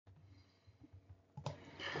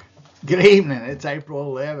Good evening. It's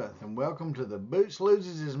April 11th, and welcome to the Boots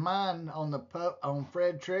Loses His Mind on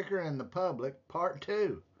Fred Tricker and the Public, Part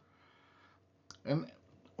 2. And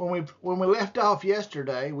when we left off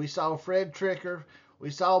yesterday, we saw Fred Tricker. We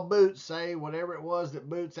saw Boots say whatever it was that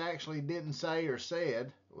Boots actually didn't say or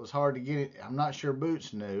said. It was hard to get it. I'm not sure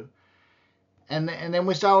Boots knew. And then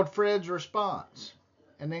we saw Fred's response.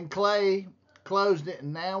 And then Clay closed it,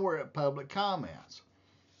 and now we're at public comments.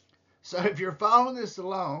 So if you're following this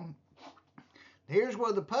along, here's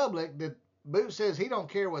where the public, that Boots says he don't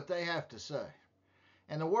care what they have to say.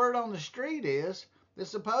 And the word on the street is that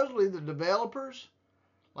supposedly the developers,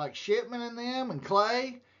 like Shipman and them and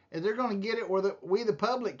Clay, they're going to get it where we, the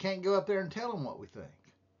public, can't go up there and tell them what we think.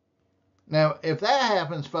 Now, if that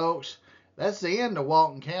happens, folks, that's the end of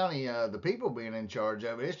Walton County, the people being in charge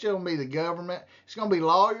of it. It's going to be the government. It's going to be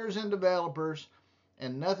lawyers and developers,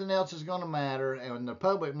 and nothing else is going to matter. And the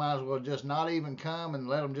public might as well just not even come and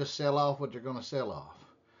let them just sell off what they're going to sell off.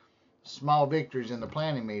 Small victories in the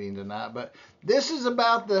planning meeting tonight, but this is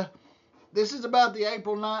about the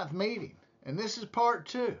April 9th meeting, and this is part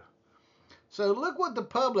 2. So look what the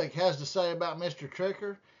public has to say about Mr.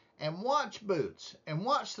 Tricker, and watch Boots and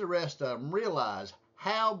watch the rest of them realize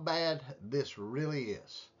how bad this really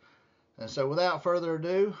is. And so without further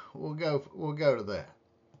ado, we'll go to that.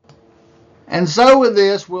 And so with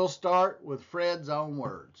this, we'll start with Fred's own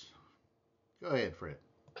words. Go ahead, Fred.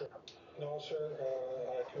 No, sir.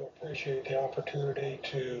 I do appreciate the opportunity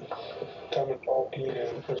to come and talk to you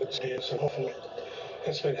and present ideas, and hopefully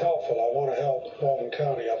it's been helpful. I want to help Walton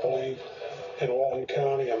County. I believe in Walton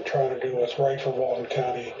County. I'm trying to do what's right for Walton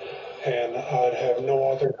County, and I'd have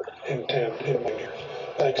no other intent in mind.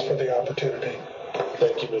 Thanks for the opportunity.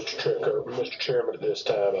 Thank you, Mr. Tricker. Mr. Chairman, at this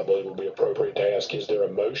time, I believe it would be appropriate to ask, is there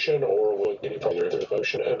a motion, or will we get any further? If there's a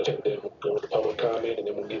motion, and then we'll go into public comment, and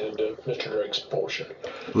then we'll get into Mr. Drake's portion.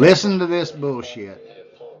 Listen to this bullshit.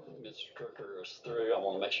 Mr. Tricker is through. I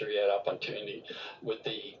want to make sure you had opportunity with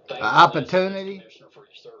the opportunity. Commissioner for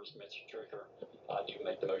your service, Mr. Tricker. I do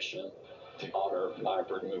make the motion to honor my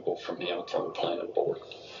removal from him from the planning board.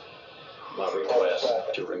 My request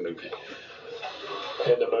to remove him.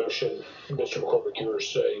 And the motion, Mr. McCormick, you're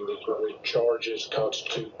saying that your charges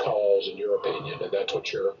constitute cause in your opinion, and that's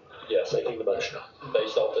what you're making the motion on.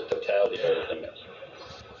 Based off the totality of everything else.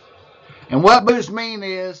 And what Boots mean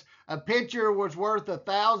is a picture was worth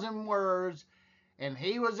 1,000 words, and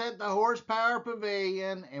he was at the Horsepower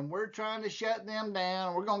Pavilion, and we're trying to shut them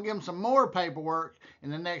down. We're going to give them some more paperwork in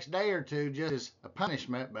the next day or two just as a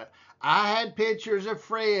punishment. But I had pictures of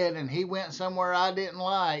Fred, and he went somewhere I didn't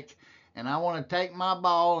like, and I want to take my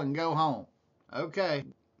ball and go home. Okay,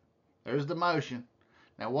 there's the motion.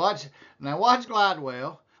 Now watch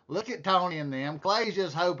Glidewell. Look at Tony and them. Clay's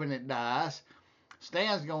just hoping it dies.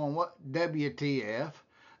 Stan's going, what WTF?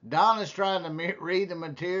 Donna's trying to read the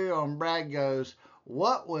material, and Brad goes,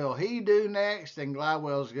 what will he do next? And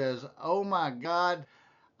Glidewell goes, oh my God,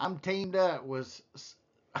 I'm teamed up with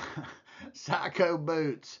Psycho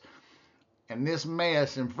Boots and this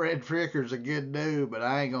mess, and Fred Tricker's a good dude, but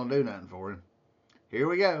I ain't going to do nothing for him. Here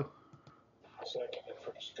we go. Second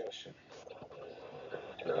for discussion.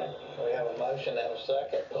 We have a motion and a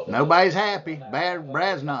second. Nobody's happy.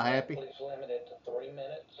 Brad's not happy. Please limit it to 3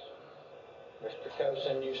 minutes. Mr.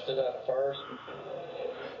 Cosin, you stood up first.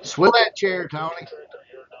 Swivel that chair, Tony.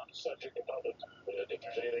 You're not subject to public comment. If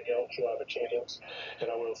there's anything else, you'll have a chance.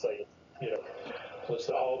 And I will say, let's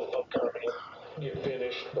all the public comment get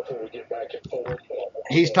finished before we get back and forth.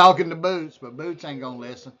 He's talking to Boots, but Boots ain't going to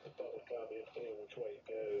listen. The public comment, depending which way it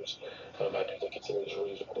goes. I do think it's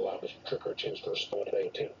reasonable to allow Mr. Tricker a chance to respond if they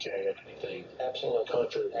attempt to add anything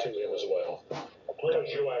contrary to him as well. Because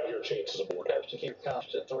you'll have your chances aboard. You have to keep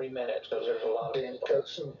constant 3 minutes because there's a lot of. Dan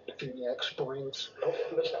Cosin, Phoenix Springs.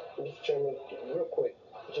 Okay, Mr. Chairman, real quick,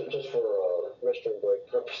 just for restroom break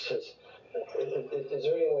purposes, is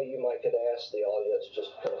there any way you might could ask the audience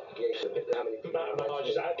just kind of gauge how many people? My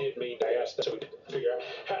apologies, I did mean to ask that so we could figure out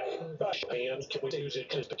how, by hands, can we use it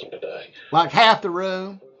just today? Like half the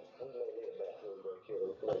room.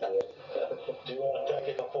 Do you want to take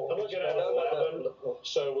it before? I'm looking at 11,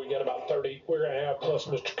 so we got about 30. We're going to have, plus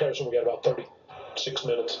Mr. Cosin, we got about 36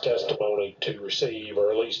 minutes of testimony to receive,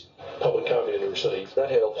 or at least public comment to receive.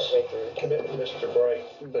 That helps. Commitment, Mr. Break.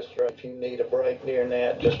 Mr. Break, if you need a break during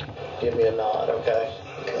that, just give me a nod, okay?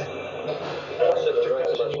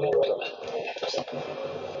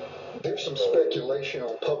 There's some speculation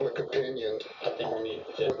on public opinion. I think we need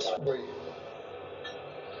to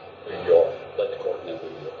New York. let the court know who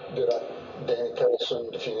you are. Did I? Danny Cosin,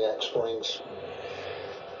 Phoenix Springs.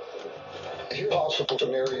 Here's a possible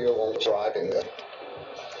scenario on driving.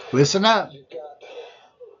 Listen up. You've got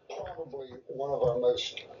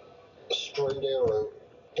most straight arrow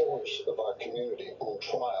pillars of our community on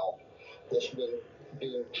trial that's been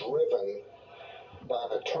being driven by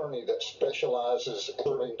an attorney that specializes in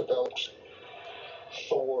serving developers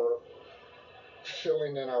for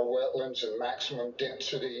filling in our wetlands and maximum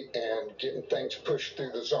density and getting things pushed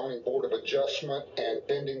through the zoning board of adjustment and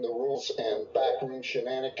bending the rules and backroom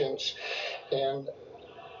shenanigans. And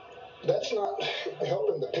that's not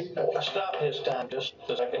helping the people. Stop his time just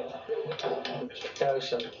a second. Mr.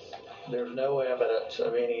 Cosin, there's no evidence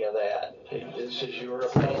of any of that. This is your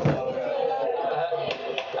opinion.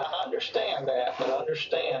 I understand that, but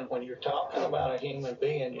understand when you're talking about a human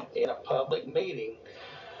being in a public meeting,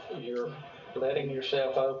 you're letting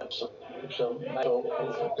yourself open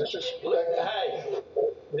hey,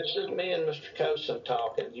 this is me and Mr. Cosin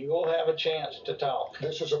talking. You will have a chance to talk.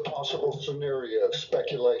 This is a possible scenario of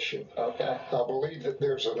speculation. Okay. I believe that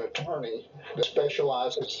there's an attorney that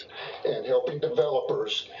specializes in helping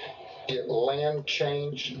developers get land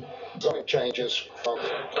zoning changes from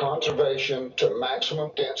conservation to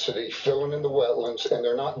maximum density, filling in the wetlands, and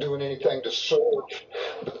they're not doing anything to serve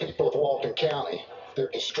the people of Walton County. They're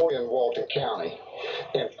destroying Walton County.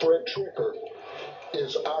 And Fred Tricker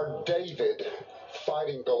is our David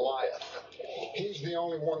fighting Goliath. He's the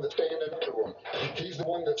only one that's standing up to him. He's the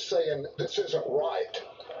one that's saying, this isn't right.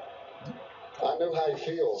 I know how he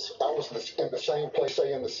feels. I was in the same place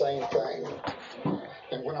saying the same thing.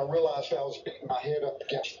 And when I realized I was beating my head up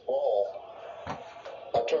against the wall,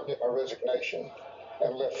 I turned in my resignation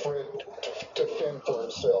and left Fred to fend for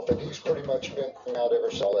himself. And he's pretty much been out ever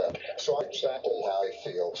since that. So I know exactly how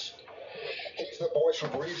he feels. He's the voice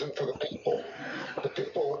of reason for the people. The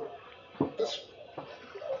people,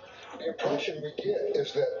 the impression we get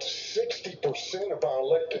is that 60% of our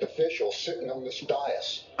elected officials sitting on this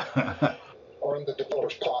dais are in the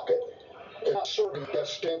developer's pocket. They're not serving the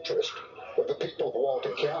best interest of the people of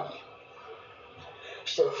Walton County.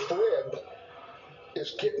 So Fred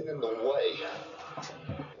is getting in the way.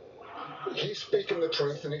 He's speaking the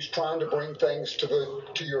truth and he's trying to bring things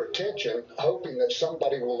to your attention, hoping that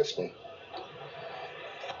somebody will listen.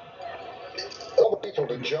 Other people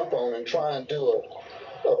to jump on and try and do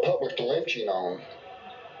a public lynching on.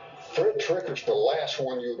 Fred Tricker's the last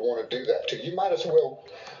one you'd want to do that to. You might as well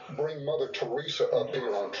bring Mother Teresa up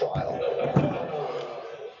here on trial.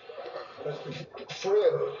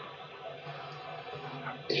 Fred,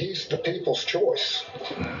 he's the people's choice.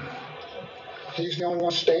 He's the only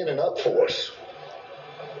one standing up for us.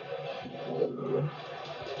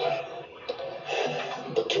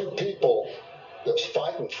 The two people that's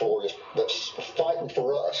fighting for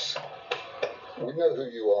us, we know who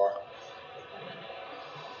you are.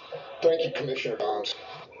 Thank you, Commissioner Dons.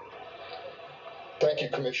 Thank you,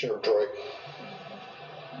 Commissioner Drake.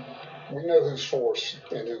 We know who's for us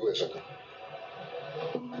and who isn't.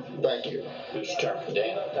 Thank you. Mr. Chairman,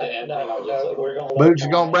 Dan, we're going to Boots is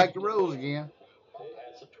gonna break the rules again.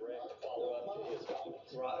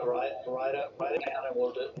 right up, right down, and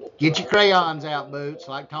we'll do. Get your crayons out, Boots,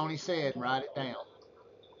 like Tony said, and write it down.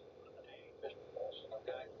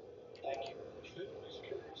 Okay. Thank you.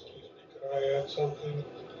 Could I add something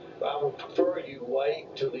I would prefer you wait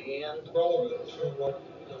till the end. relevant to what?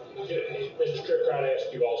 Mr. Stricker, I'd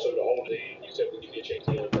ask you also to hold the, you said we could get you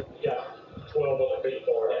in, but you got 12 other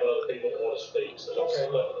people or 10 other people that want to speak, so let's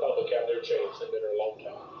let the public have their chance. They've been there a long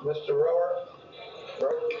time. Mr. Rower,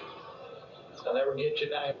 I'll never get your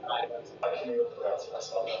name right. I can't even pronounce it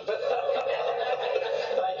myself.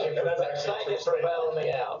 Thank you for bailing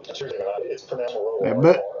me out. It's pronounced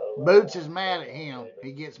Boots is mad at him.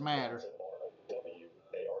 He gets madder.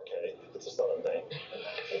 W-A-R-K. It's a Southern thing.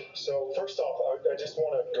 So first off, I just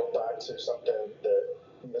want to go back to something that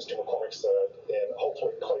Mr. McCormick said, and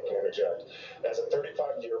hopefully Clay can interject. As a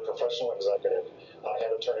 35-year professional executive, I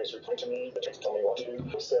had attorneys report to me, that tell me what to do.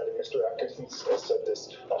 He said, and Mr. Atkinson has said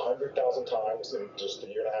this 100,000 times in just the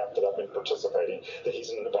year and a half that I've been participating, that he's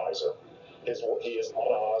an advisor. He is not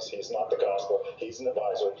Oz. He's not the gospel. He's an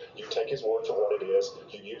advisor. You take his word for what it is.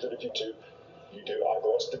 You use it if you do. I've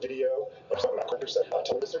watched the video of something my Critter said. I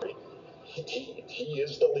totally disagree. He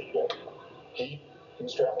is the legal.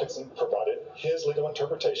 Mr. Atkinson provided his legal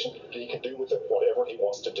interpretation. He can do with it whatever he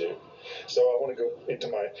wants to do. So I want to go into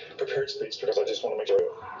my prepared speech because I just want to make sure.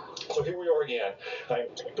 So here we are again. I'm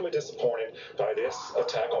deeply disappointed by this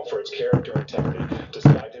attack on Fred's character and integrity,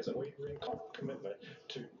 despite his unwavering commitment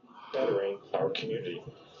to bettering our community.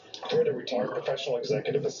 Fred, a retired professional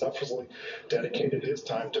executive, has selflessly dedicated his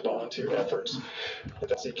time to volunteer efforts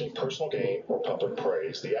without seeking personal gain or public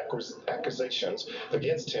praise. The accusations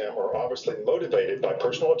against him are obviously motivated by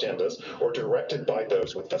personal agendas or directed by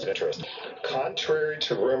those with vested interest. Contrary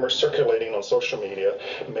to rumors circulating on social media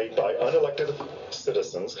made by unelected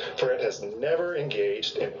citizens, Fred has never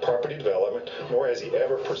engaged in property development, nor has he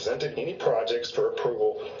ever presented any projects for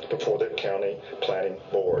approval before the county planning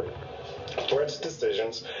board. Fred's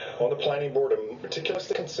decisions on the planning board are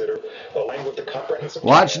meticulously considered, aligned with the comprehensive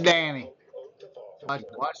Watch plan. Danny. Watch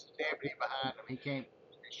the deputy behind him. He can't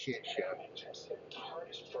shit show.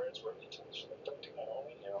 Tarnish Fred's reputation, affecting not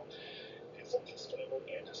only him, his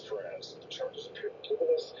family, and his friends. The charges appear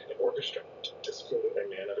frivolous and orchestrated to discredit a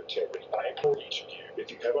man of integrity. I implore each of you,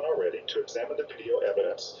 if you haven't already, to examine the video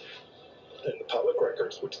evidence in the public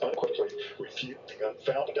records, which unequivocally refute the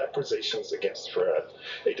unfounded accusations against Fred.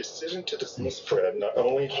 A decision to dismiss Fred not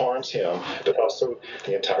only harms him, but also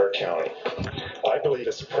the entire county. I believe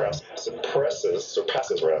it surpasses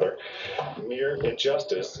mere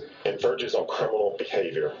injustice and verges on criminal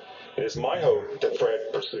behavior. It is my hope that Fred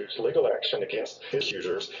pursues legal action against his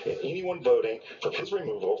accusers and anyone voting for his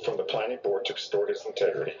removal from the planning board to restore his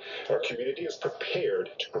integrity. Our community is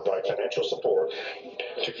prepared to provide financial support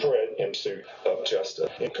to Fred in pursuit of justice.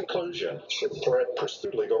 In conclusion, should Fred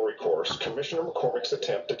pursue legal recourse, Commissioner McCormick's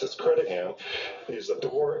attempt to discredit him is a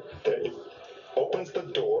door that opens the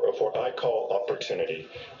door of what I call opportunity,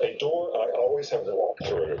 a door I always have walked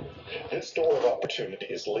through. This door of opportunity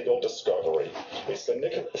is legal discovery, a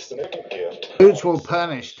significant gift. Boots will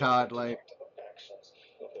punish Todd later. Actions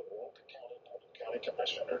of the Walton County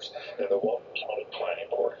Commissioners and the Walton County Planning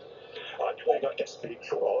Board. I believe I can speak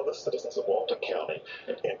for all of the citizens of Walton County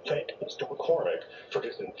and thank Mr. McCormick for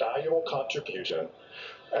his invaluable contribution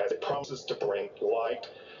as it promises to bring light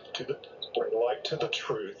to the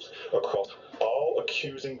truth across all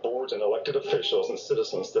accusing boards and elected officials and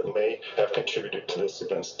citizens that may have contributed to this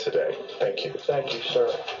event today. Thank you. Thank you,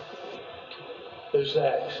 sir. Who's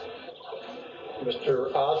next?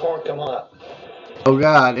 Mr. Osborne, come on up. Oh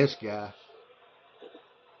God, this guy.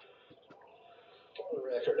 For the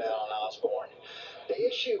record, Alan Osborne. The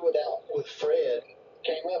issue with Fred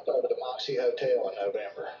came up over the Moxie Hotel in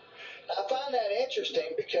November. I find that interesting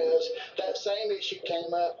because that same issue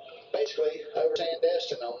came up basically over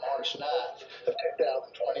Sandestin on March 9th of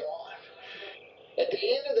 2021. At the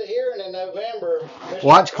end of the hearing in November,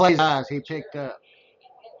 Watch Clay's eyes. He picked up.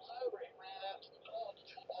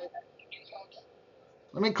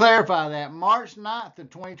 Let me clarify that. March 9th of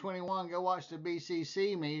 2021, go watch the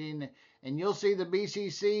BCC meeting, and you'll see the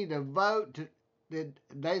BCC to vote.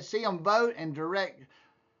 They see them vote and direct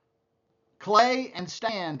Clay and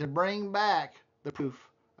Stan to bring back the proof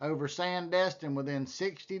over Sandestin within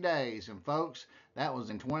 60 days. And folks, that was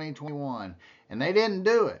in 2021. And they didn't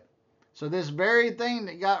do it. So this very thing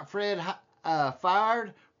that got Fred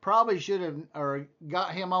fired probably should have, or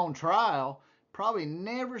got him on trial, probably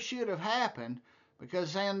never should have happened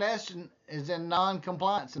because Sandestin is in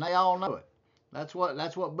non-compliance and they all know it. That's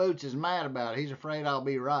what Boots is mad about. He's afraid I'll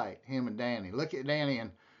be right, him and Danny. Look at Danny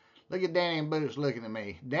and Boots looking at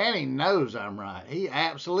me. Danny knows I'm right. He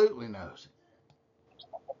absolutely knows it.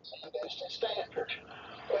 Standard.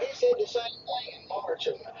 Well, he said the same thing in March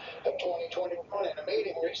of 2021 in a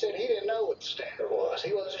meeting where he said he didn't know what the standard was.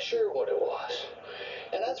 He wasn't sure what it was.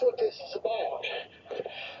 And that's what this is about.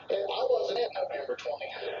 And I wasn't at November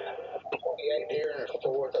 28th hearing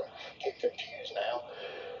or 4th. I get confused now.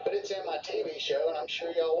 But it's in my TV show, and I'm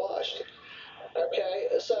sure y'all watched it.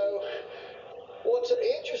 Okay, so what's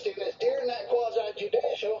interesting is during that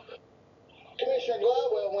quasi-judicial, Commissioner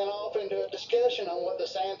Gladwell went off into a discussion on what the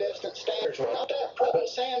Sandestin standards were. Not that private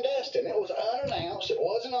Sandestin. It was unannounced. It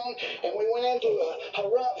wasn't on, and we went into a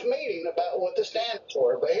harumph meeting about what the standards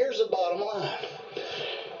were. But here's the bottom line.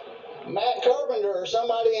 Matt Carpenter or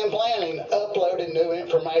somebody in planning uploaded new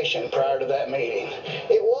information prior to that meeting.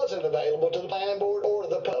 It wasn't available to the planning board or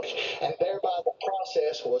the public, and thereby the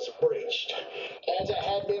process was breached. As it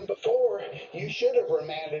had been before, you should have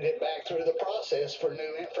remanded it back through the process for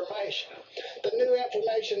new information. The new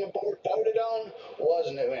information the board voted on was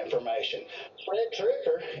new information. Fred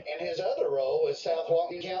Tricker, in his other role as South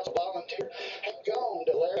Walton Council volunteer, had gone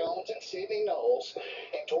to Larry Jones and Sidney Knowles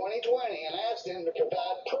in 2020 and asked them to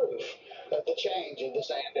provide proof of the change of the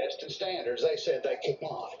Sandestin standards. They said they could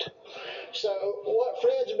not. So what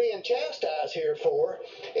Fred's being chastised here for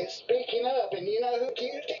is speaking up, and you know who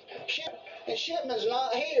accused him? And Shipman's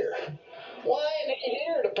not here. Why ain't he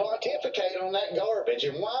here to pontificate on that garbage?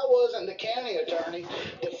 And why wasn't the county attorney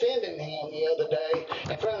defending him the other day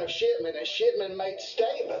in front of Shipman, and Shipman made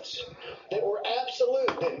statements that were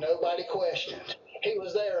absolute that nobody questioned. He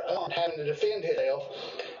was there on having to defend himself,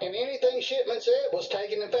 and anything Shipman said was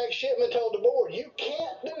taken. In fact, Shipman told the board, "You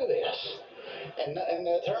can't do this," and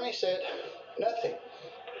the attorney said nothing.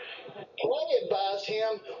 Clay advised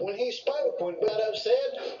him when he spoke, when got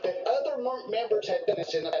upset, that other members had done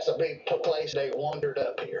this, and that's a big place they wandered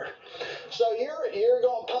up here. So you're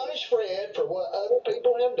going to punish Fred for what other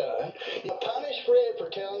people have done. You punish Fred for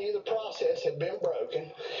telling you the process had been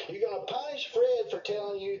broken. You're going to punish Fred for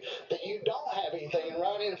telling you that you don't have anything in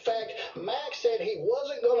writing. In fact, Max said he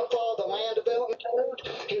wasn't going to follow the land development code.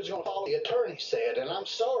 He was going to follow the attorney said. And I'm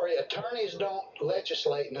sorry, attorneys don't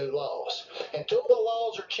legislate new laws. Until the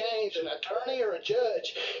laws are changed, an attorney or a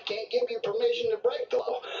judge can't give you permission to break the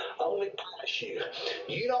law, only punish you.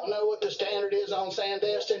 You don't know what the standard is on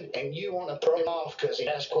Sandestin, and you want to throw him off because he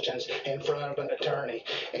asked questions in front of an attorney.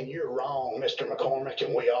 And you're wrong, Mr. McCormick,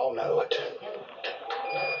 and we all know it.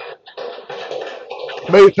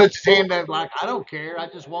 Boots puts his hand up like, I don't care. I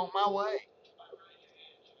just want my way.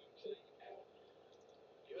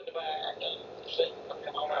 You in the back. See,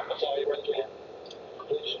 come on up. I saw you right there.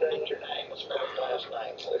 Please state your name and spell your last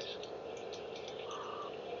name, please.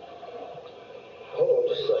 Hold on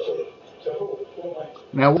just a second.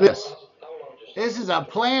 Now this is a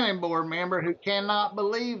planning board member who cannot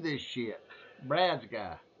believe this shit. Brad's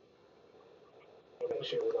guy. Make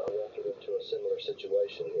sure we're not walking into a similar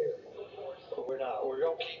situation here. We're not. We're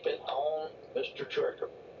going to keep it on Mr. Tricker.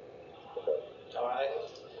 All right?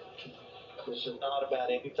 This is not about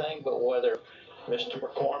anything but whether Mr.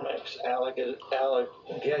 McCormick's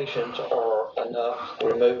allegations are enough to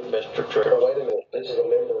remove Mr. Tricker. Wait a minute. This is a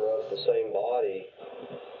member of the same body.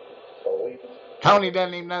 Are we? Tony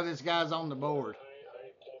doesn't even know this guy's on the board.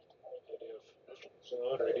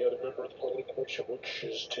 Or any other member of the planning commission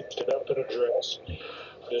wishes to stand up and address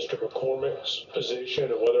Mr. McCormick's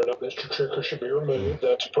position and whether or not Mr. Tricker should be removed,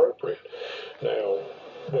 that's appropriate. Now,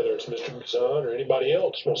 whether it's Mr. Muzan or anybody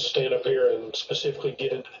else wants to stand up here and specifically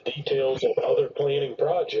get into the details of other planning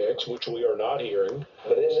projects, which we are not hearing.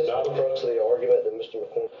 But isn't this not the crux of the argument that Mr.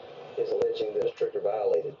 McCormick is alleging that Mr. Tricker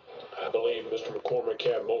violated? I believe Mr. McCormick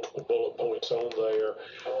had multiple bullet points on there,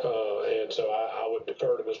 and so I would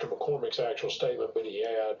defer to Mr. McCormick's actual statement, but he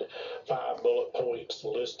had 5 bullet points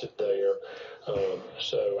listed there.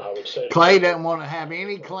 So I would say Clay doesn't want to have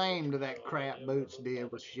any claim to that crap Boots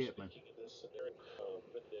did with Shipman.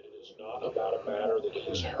 That it is not about a matter that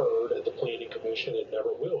is heard at the Planning Commission and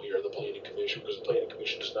never will hear the Planning Commission because the Planning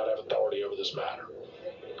Commission does not have authority over this matter.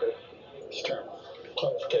 Okay. Mr. Chairman,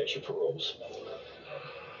 clarification for rules.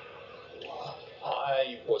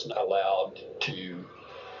 I was not allowed to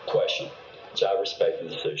question, which I respect the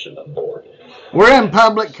decision of the board. We're in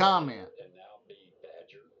public comment. And now be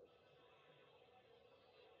badgered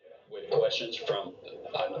with questions from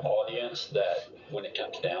an audience that, when it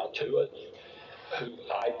comes down to it, who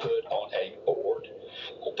I put on a board.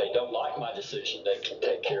 If they don't like my decision, they can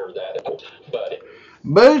take care of that. But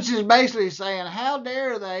Boots is basically saying, how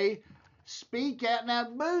dare they speak out? Now,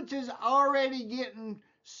 Boots is already getting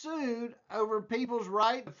sued over people's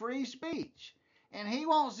right to free speech. And he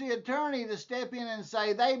wants the attorney to step in and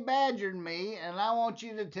say, they badgered me, and I want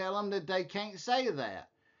you to tell them that they can't say that.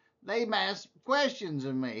 They asked questions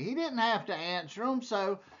of me. He didn't have to answer them,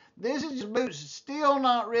 so this is Boots still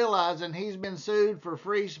not realizing he's been sued for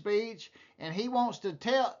free speech, and he wants the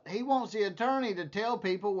attorney to tell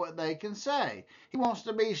people what they can say. He wants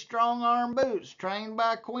to be strong-arm Boots, trained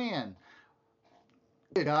by Quinn.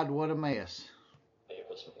 Good God, what a mess. it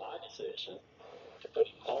was my decision to put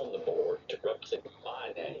him on the board to represent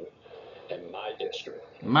my name and my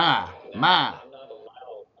district. My. I'm not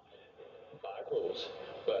allowed by rules,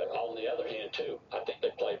 but on the other hand, too, I think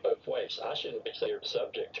they play both ways. I shouldn't be considered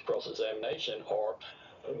subject to cross-examination or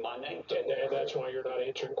my name. And that's why you're not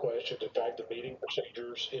answering questions. In fact, the meeting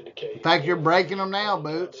procedures indicate. In fact, you're breaking them now,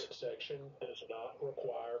 Boots. Section does not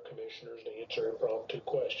require commissioners to answer impromptu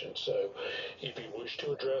questions. So, if you wish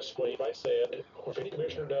to address what anybody said, or if any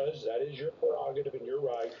commissioner does, that is your prerogative and your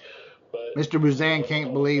right. But Mr. Buzan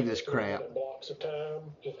can't believe this crap. Blocks of time.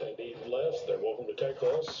 If they need less, they're welcome to take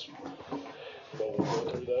less. But we'll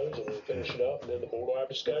go through those and we'll finish it up, and then the board will have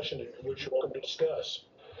discussion, which you're welcome to discuss.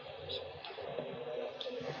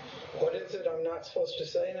 What is it I'm not supposed to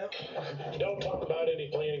say now? Don't talk about any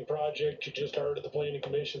planning project you just heard at the Planning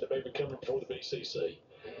Commission that may be coming before the BCC.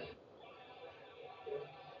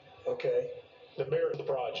 Okay. The merit of the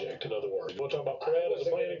project, in other words. You want to talk about credit as a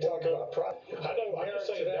planning talk about project. I know, I'm just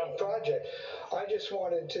saying that project. I just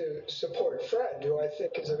wanted to support Fred, who I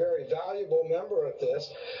think is a very valuable member of this.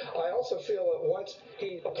 I also feel that once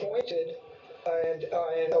he appointed and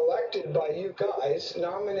elected by you guys,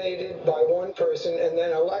 nominated by one person and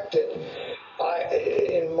then elected.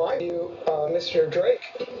 In my view, Mr. Drake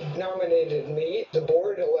nominated me. The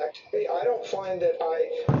board elected me. I don't find that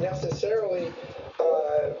I necessarily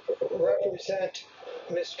represent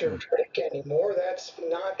Mr. Drake anymore. That's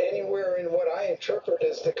not anywhere in what I interpret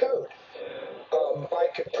as the code. I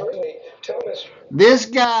could personally tell Mr. This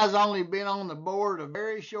guy's only been on the board a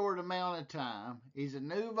very short amount of time. He's a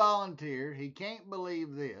new volunteer. He can't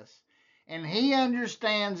believe this. And he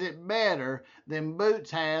understands it better than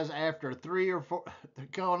Boots has after 3 or 4,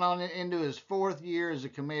 going on into his 4th year as a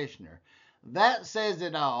commissioner. That says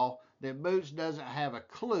it all, that Boots doesn't have a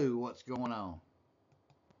clue what's going on.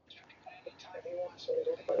 Anytime he wants me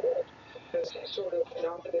to leave, I will, because he sort of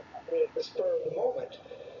nominated me at the spur of the moment.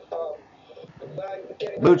 Um, but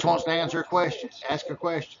getting back Boots to wants to what I answer a wanted to say, question. it's Ask a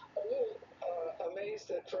question. a little amazed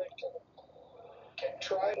that Frank can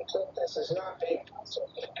try to put this as not being personal.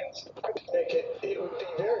 I would make it would be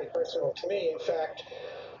very personal to me. In fact,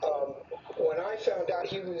 um, when I found out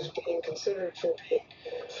he was being considered for being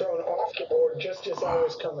thrown off the board just as I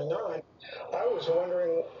was coming on, I was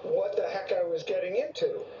wondering what the heck I was getting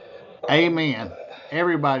into. Amen.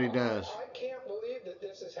 Everybody does. I can't believe that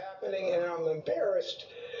this is happening, and I'm embarrassed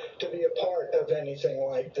to be a part of anything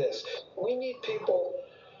like this. We need people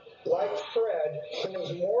like Fred, who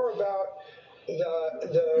knows more about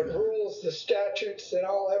the rules, the statutes than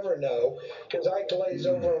I'll ever know, because I glaze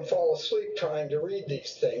over and fall asleep trying to read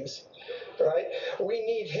these things. Right? We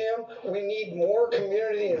need him. We need more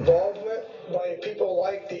community involvement by people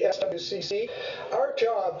like the SWCC. Our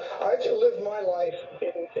job, I've lived my life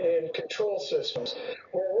in control systems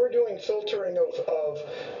where we're doing filtering of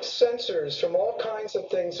sensors from all kinds of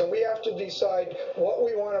things, and we have to decide what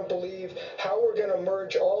we want to believe, how we're going to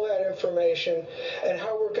merge all that information, and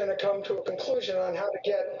how we're going to come to a conclusion on how to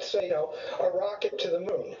get, say, a rocket to the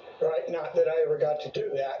moon. Right? Not that I ever got to do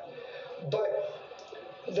that, but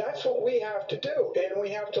that's what we have to do, and we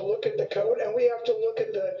have to look at the code, and we have to look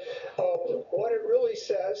at the what it really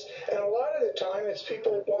says. And a lot of the time, it's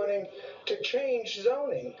people wanting to change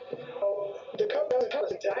zoning. The code doesn't tell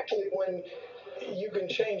us exactly when you can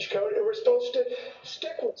change code, and we're supposed to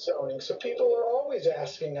stick with zoning. So people are always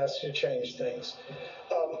asking us to change things.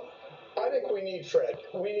 I think we need Fred.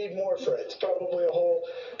 We need more Freds. Probably a whole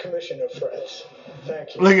commission of Freds.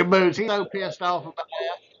 Thank you. Look at Boots. He's so pissed off about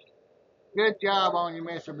that. Good job on you,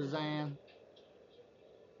 Mr. Bazan.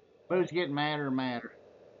 Boots getting madder and madder.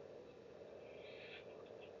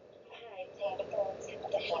 Hi,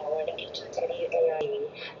 Tabitha Howard,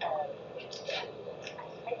 HWARE.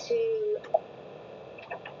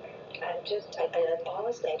 I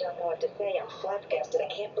honestly, I don't know what to say. I'm flabbergasted. I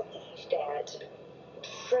can't believe that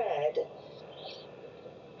Fred,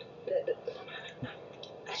 the,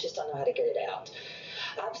 I just don't know how to get it out.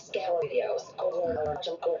 I've scoured videos over and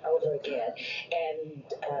over again, and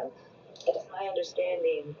it is my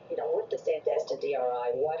understanding, with the Sandestin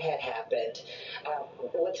DRI, what had happened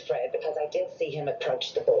with Fred, because I did see him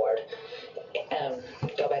approach the board,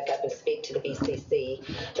 go back up and speak to the BCC,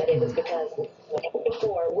 that it was because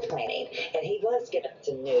before we're planning, and he was given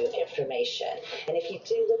some new information. And if you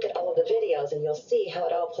do look at all of the videos, and you'll see how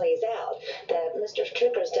it all plays out, that Mr.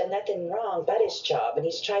 Tricker's done nothing wrong but his job, and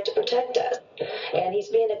he's tried to protect us, and he's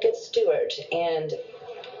being a good steward. And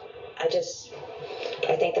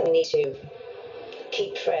I think that we need to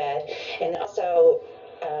keep Fred, and also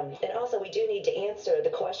we do need to answer the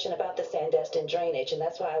question about the Sandestin drainage, and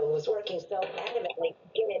that's why I was working so adamantly to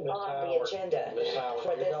get it on the agenda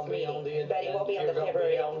for this meeting. But it will be on the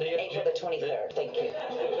April the 23rd. Thank you.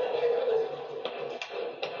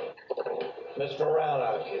 Ms.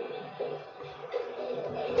 Morano.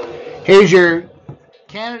 Here's your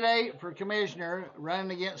candidate for commissioner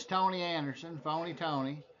running against Tony Anderson, Phony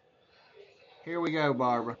Tony. Here we go,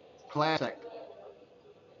 Barbara. Classic.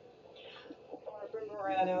 Barbara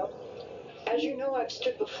Morano. As you know, I've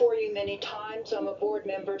stood before you many times. I'm a board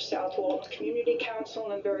member of South Walton Community Council,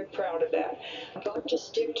 and I'm very proud of that. I'm going to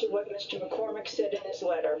stick to what Mr. McCormick said in his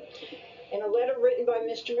letter. In a letter written by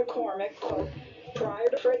Mr. McCormick, quote, prior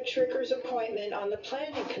to Fred Tricker's appointment on the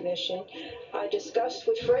Planning Commission, I discussed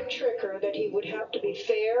with Fred Tricker that he would have to be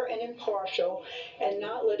fair and impartial and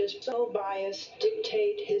not let his personal bias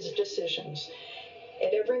dictate his decisions.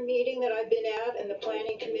 At every meeting that I've been at in the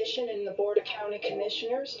Planning Commission and the Board of County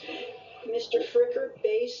Commissioners, Mr. Fricker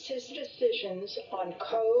based his decisions on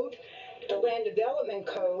code, the Land Development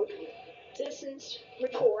Code, citizens'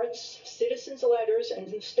 reports, citizens' letters,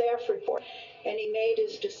 and staff report, and he made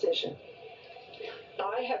his decision.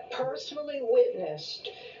 I have personally witnessed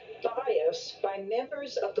bias by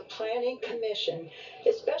members of the Planning Commission,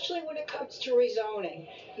 especially when it comes to rezoning.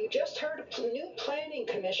 You just heard a new Planning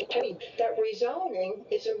Commission tell you that rezoning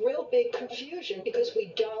is a real big confusion because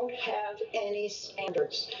we don't have any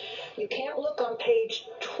standards. You can't look on page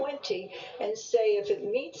 20 and say if it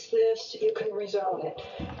meets this, you can rezone it.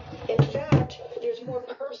 In fact, there's more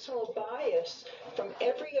personal bias from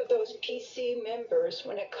every of those PC members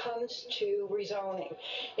when it comes to rezoning.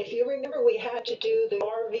 If you remember, we had to do the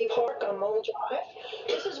RV park on Mole Drive.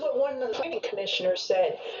 This is what one of the planning commissioners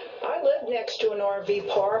said. I lived next to an RV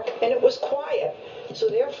park and it was quiet, so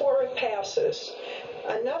therefore it passes.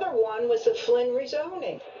 Another one was the Flynn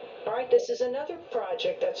rezoning. All right, this is another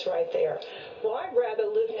project that's right there. Well, I'd rather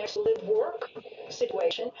live next to live-work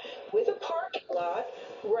situation with a parking lot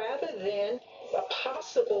rather than a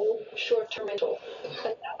possible short-term rental.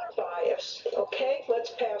 Another bias. Okay,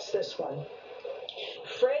 let's pass this one.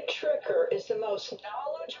 Fred Tricker is the most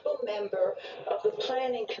knowledgeable member of the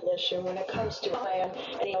Planning Commission when it comes to plan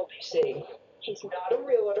and LPC. He's not a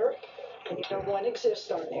realtor, and one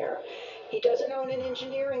exists on there. He doesn't own an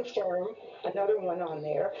engineering firm, another one on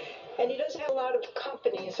there, and he doesn't have a lot of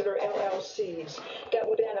companies that are LLCs that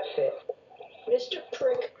would benefit. Mr.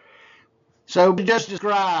 Prick. So we just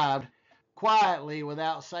described quietly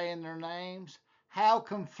without saying their names how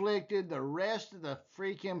conflicted the rest of the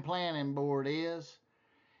freaking planning board is.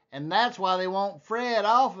 And that's why they want Fred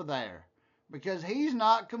off of there, because he's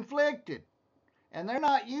not conflicted. And they're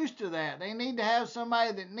not used to that. They need to have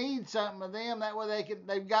somebody that needs something of them. That way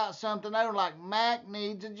they've got something over, like Mac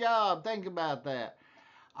needs a job. Think about that.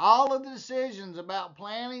 All of the decisions about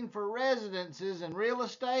planning for residences and real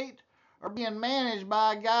estate are being managed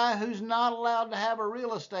by a guy who's not allowed to have a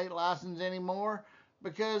real estate license anymore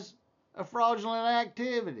because of fraudulent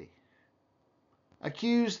activity,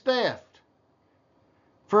 accused theft,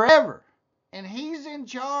 forever. And he's in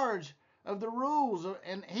charge of the rules,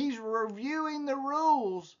 and he's reviewing the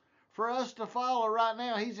rules for us to follow right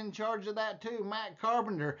now. He's in charge of that too, Matt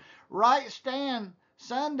Carpenter. Write Stan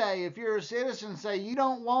Sunday, if you're a citizen, say you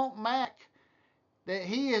don't want Mac, that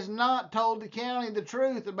he has not told the county the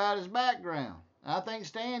truth about his background. I think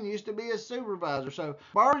Stan used to be a supervisor. So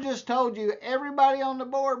Barbara just told you everybody on the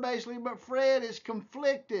board basically, but Fred is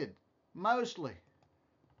conflicted mostly.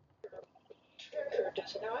 Tricker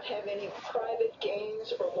does not have any private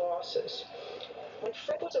gains or losses. When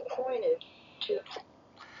Fred was appointed to...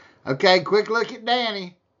 Okay, quick look at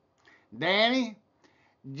Danny. Danny,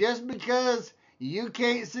 just because you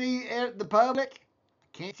can't see the public,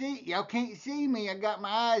 y'all can't see me. I got my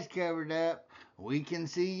eyes covered up. We can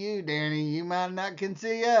see you, Danny. You might not can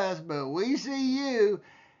see us, but we see you.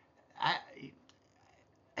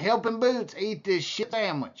 Helping Boots eat this shit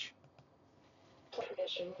sandwich.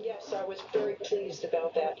 Yes, I was very pleased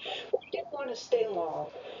about that. But I didn't want to stay long.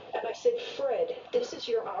 And I said, Fred, this is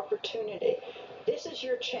your opportunity. This is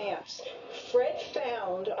your chance. Fred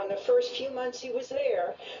found on the first few months he was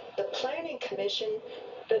there, the Planning Commission,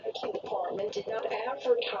 the department did not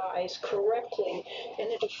advertise correctly in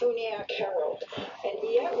the Defuniak Herald. And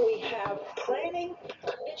yet we have planning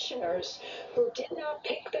commissioners who did not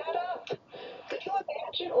pick that up. Could you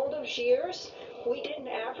imagine all those years we didn't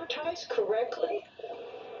advertise correctly?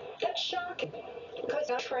 That's shocking because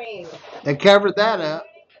I'm trained. They covered that up.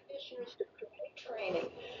 Commissioners do training.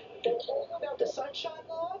 They'll tell you about the Sunshine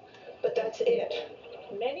Law, but that's it.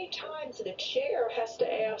 Many times the chair has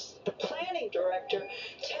to ask the planning director,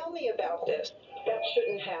 tell me about this. That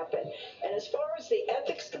shouldn't happen. And as far as the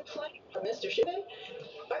ethics complaint from Mr. Shipman,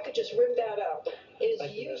 I could just rip that up. It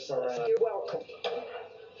is useless. You're welcome.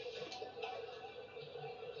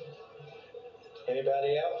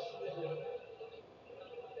 Anybody else?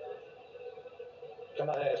 Come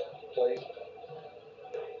ahead, please.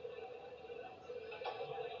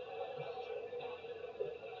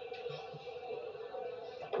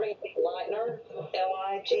 Tracy Lightner,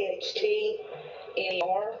 Lightner.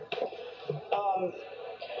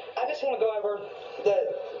 I just want to go over the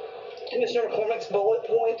Commissioner McCormick's bullet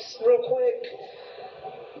points real quick.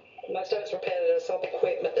 Most of it's repetitive, so I'll be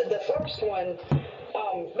quick. But the first one,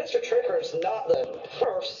 Mr. Tricker's not the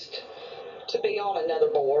first to be on another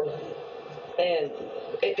board, and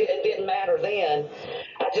it didn't matter then.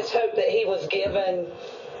 I just hope that he was given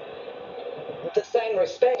the same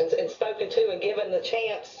respect and spoken to and given the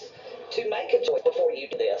chance to make a choice before you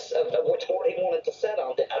did this of which board he wanted to sit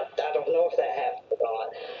on. I don't know if that happened or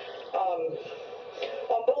not.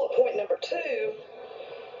 On bullet point number 2,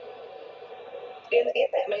 in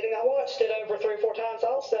that meeting, I watched it over 3 or 4 times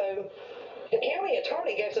also. The county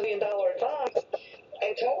attorney gave $1 million advice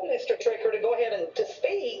and told Mr. Tricker to go ahead and to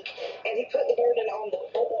speak, and he put the burden on the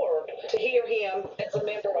board to hear him as a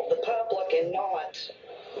member of the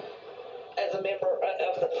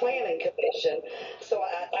decision. So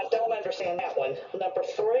I don't understand that one. Number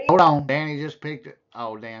 3. Hold on. Danny just picked it.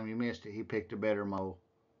 Oh, damn, you missed it. He picked a better mole.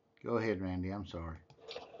 Go ahead, Randy. I'm sorry.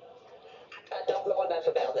 I don't know enough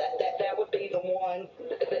about that. That would be the one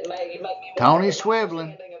that may make me Tony's my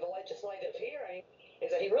swiveling. understanding of a legislative hearing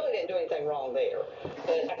is that he really didn't do anything wrong there.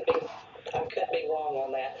 But I could be wrong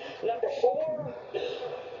on that. Number 4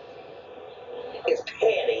 is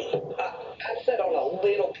petty. I sit on a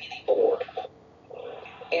little bitty board,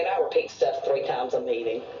 and I repeat stuff 3 times a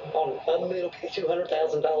meeting on a little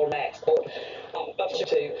 $200,000 max board. Of you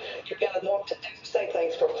two, you're going to want to say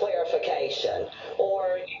things for clarification,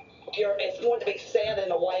 or it's going to be said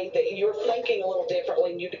in a way that you're thinking a little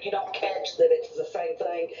differently, and you don't catch that it's the same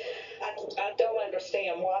thing. I don't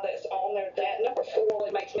understand why that's on there. That number 4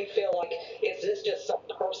 really makes me feel like, is this just some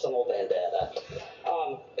personal vendetta?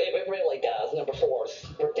 It really does. Number 4 is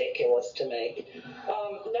ridiculous to me.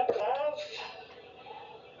 Number 5.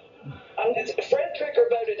 Fred Tricker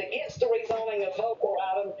voted against the rezoning of vocal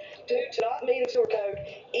item due to not meeting sewer code,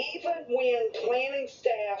 even when planning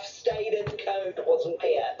staff stated code was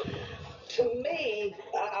met. To me,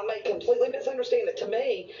 I may completely misunderstand it. To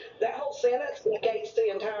me, that whole sentence negates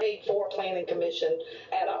the entire need for a planning commission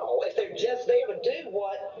at all. If they're just there to do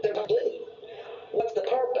what they're going to do, what's the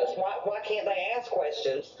purpose? Why can't they ask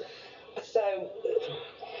questions? So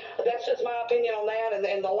that's just my opinion on that.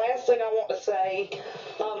 And the last thing I want to say,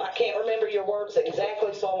 I can't remember your words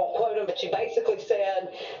exactly, so I won't quote them, but you basically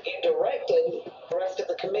said you directed the rest of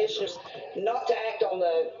the commissioners not to act on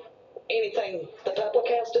anything the public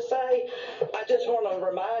has to say. I just want to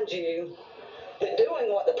remind you that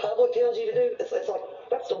doing what the public tells you to do, it's like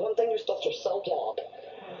that's the one thing you're supposed to do. Your sole job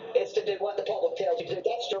is to do what the public tells you to do.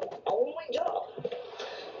 That's your only job.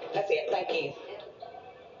 That's it. Thank you.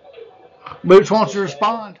 Boots wants to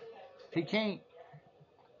respond. He can't.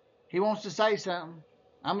 He wants to say something.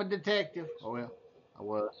 I'm a detective. Oh, well, I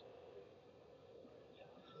was.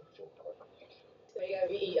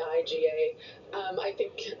 AIVEIGA. I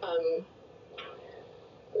think,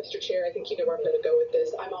 Mr. Chair, I think you know where I'm going to go with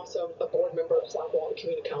this. I'm also a board member of South Walton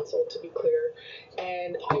Community Council, to be clear,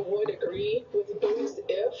 and I would agree with Boots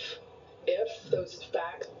if those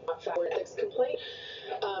facts were an ethics complaint.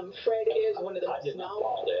 Fred is one of the most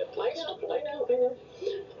knowledgeable. I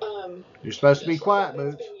know. You're supposed to be quiet,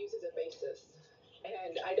 Boots. Been used as a basis,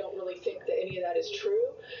 and I don't really think that any of that is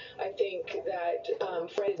true. I think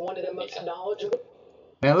that Fred is one of the most knowledgeable.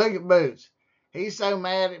 Now look at Boots. He's so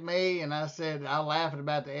mad at me, and I said I'm laughing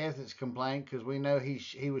about the ethics complaint because we know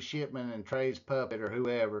he was Shipman and Trey's puppet or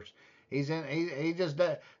whoever's. He just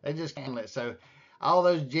does. They just can't let so. All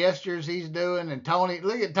those gestures he's doing, and Tony,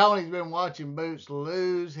 look at Tony's been watching Boots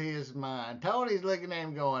lose his mind. Tony's looking at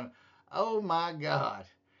him going, "Oh my God,"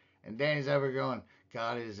 and Danny's over going,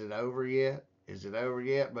 "God, is it over yet? Is it over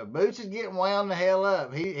yet?" But Boots is getting wound the hell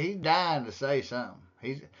up. He's dying to say something.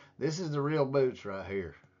 This is the real Boots right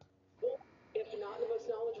here. If not the most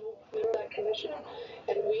knowledgeable member of that commission,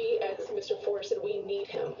 and we, as Mr. Forrest said, we need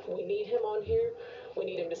him. We need him on here. We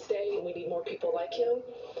need him to stay, and we need more people like him.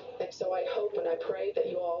 And so I hope and I pray that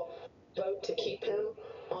you all vote to keep him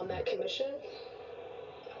on that commission.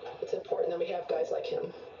 It's important that we have guys like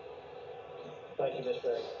him. Thank you, Ms.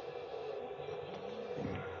 Gray.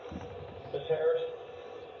 Ms. Harris?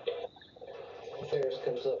 If Harris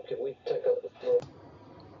comes up, can we take up the floor?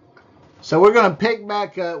 So we're going to pick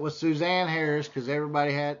back up with Suzanne Harris because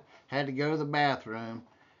everybody had to go to the bathroom.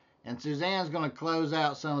 And Suzanne's going to close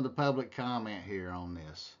out some of the public comment here on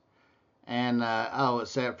this. And,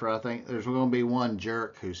 except for I think there's going to be one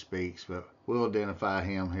jerk who speaks, but we'll identify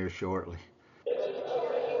him here shortly.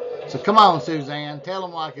 So come on, Suzanne. Tell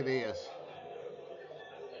them like it is.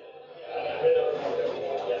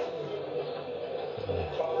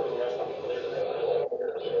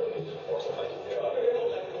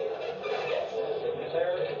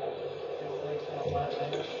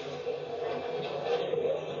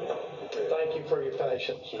 Thank you for your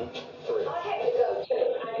patience. I had to go too.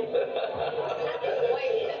 I've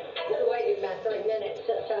been waiting about 3 minutes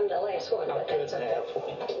since I'm the last one, but that's okay.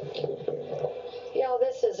 Y'all,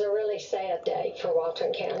 this is a really sad day for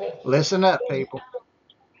Walton County. Listen up, people.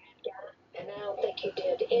 And I don't think you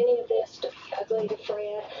did any of this to be ugly to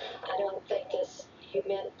Fred. I don't think you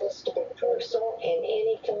meant this to be personal in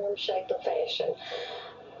any form, shape, or fashion.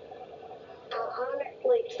 I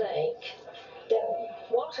honestly think that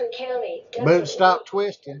Walton County doesn't But stop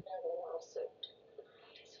twisting. another lawsuit.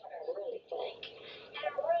 That's what I really think. And I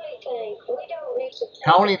really think we don't need to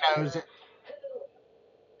Tony knows it.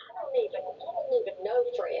 I don't even know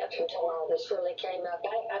Fred. until all this really came up.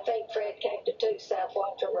 I think Fred came to two South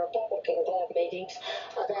Walton Republican Club meetings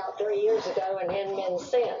about 3 years ago and hadn't been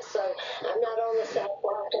since. So I'm not on the South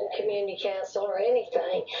Walton Community Council or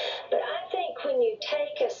anything. But I think when you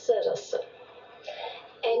take a citizen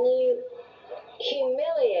and you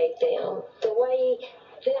humiliate them the way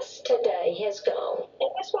this today has gone,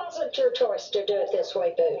 and this wasn't your choice to do it this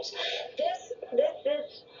way, Boots. This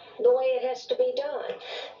is the way it has to be done.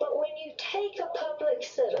 But when you take a public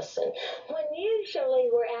citizen, when usually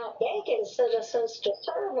we're out begging citizens to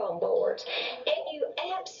serve on boards, and you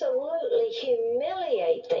absolutely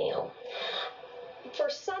humiliate them for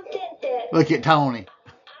something that, Look at Tony.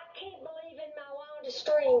 I can't believe in my wildest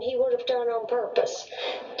dream he would have done on purpose.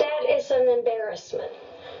 That is an embarrassment.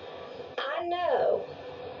 I know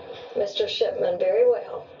Mr. Shipman very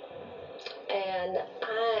well, and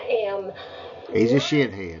I am. He's a Not,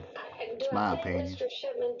 shithead. do It's I my think opinion. Mr.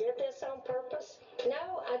 Shipman did this on purpose?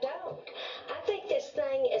 No, I don't. I think this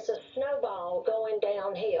thing is a snowball going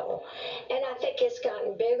downhill, and I think it's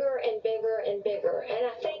gotten bigger and bigger and bigger, and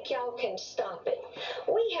I think y'all can stop it.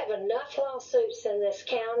 We have enough lawsuits in this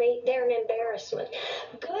county. They're an embarrassment.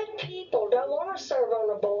 Good people don't want to serve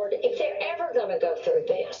on a board if they're ever going to go through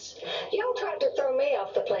this. Y'all tried to throw me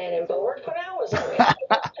off the planning board when I was on it. I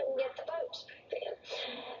just couldn't get the votes then.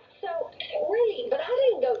 So, but I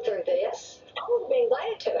didn't go through this. I would have been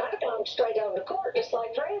glad to. I'd have gone straight on to court just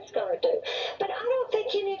like Fred's going to do. But I don't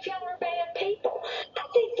think any of y'all are bad people. I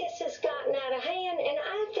think this has gotten out of hand, and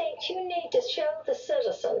I think you need to show the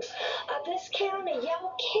citizens of this county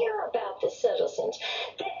y'all care about the citizens.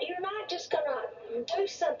 That you're not just going to do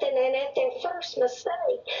something and at their first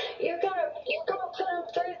mistake, you're gonna put them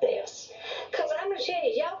through this. Because I'm going to tell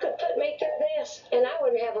you, y'all could put me through this, and I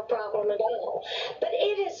wouldn't have a problem at all. But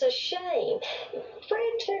it is a shame.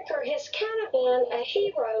 Fred Tucker has kind of been a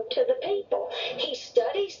hero to the people. He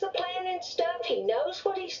studies the planning stuff. He knows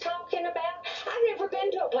what he's talking about. I've never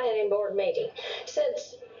been to a planning board meeting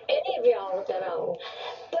since any of y'all have been on.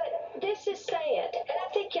 But this is sad, and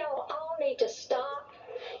I think y'all all need to stop.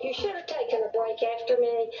 You should have taken a break after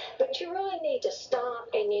me, but you really need to stop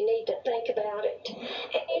and you need to think about it.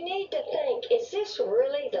 And you need to think, is this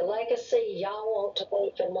really the legacy y'all want to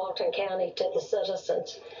leave in Walton County to the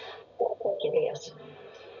citizens? I think it is.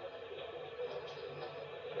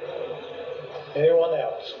 Anyone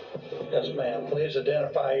else? Yes, ma'am. Please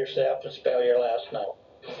identify yourself and spell your last name.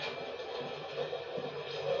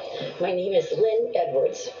 My name is Lynn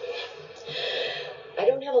Edwards. I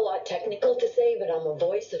don't have a lot technical to say, but I'm a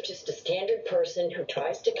voice of just a standard person who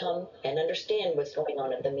tries to come and understand what's going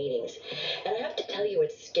on at the meetings. And I have to tell you,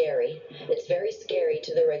 it's scary. It's very scary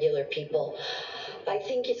to the regular people. I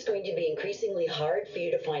think it's going to be increasingly hard for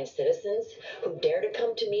you to find citizens who dare to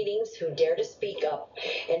come to meetings, who dare to speak up,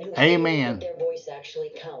 and who feel that their voice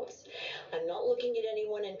actually counts. I'm not looking at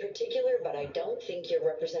anyone in particular, but I don't think you're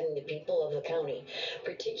representing the people of the county,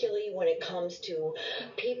 particularly when it comes to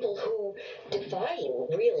people who defy you,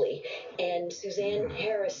 really. And Suzanne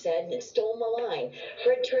Harris said, and stole my line,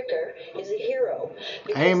 Fred Tricker is a hero.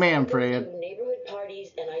 Amen, Fred. I go to neighborhood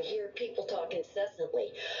parties and I hear people talk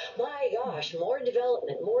incessantly. My gosh, more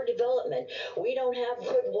development, more development. We don't have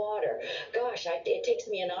good water. Gosh, it takes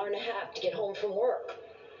me an hour and a half to get home from work.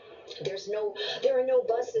 There are no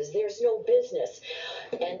buses, there's no business.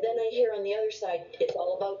 And then I hear on the other side, it's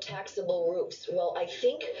all about taxable roofs. Well, I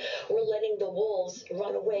think we're letting the wolves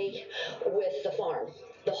run away with the farm,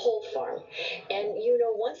 the whole farm. And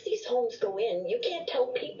once these homes go in, you can't tell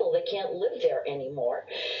people they can't live there anymore.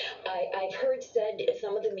 I've heard said at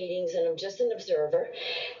some of the meetings, and I'm just an observer,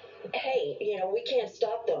 hey, we can't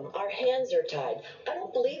stop them. Our hands are tied. I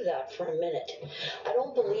don't believe that for a minute. I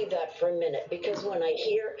don't believe that for a minute, because when I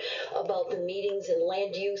hear about the meetings and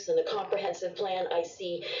land use and the comprehensive plan, I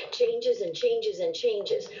see changes and changes and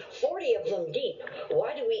changes, 40 of them deep.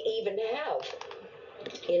 Why do we even have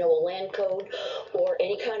a land code or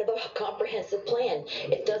any kind of a comprehensive plan?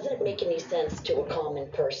 It doesn't make any sense to a common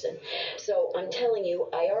person. So I'm telling you,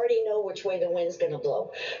 I already know which way the wind's going to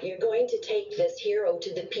blow. You're going to take this hero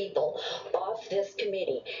to the people off this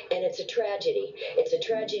committee, and it's a tragedy. It's a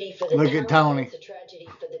tragedy for the Look at Tony. It's a tragedy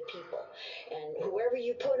for the people. And whoever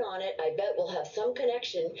you put on it, I bet will have some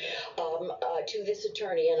connection to this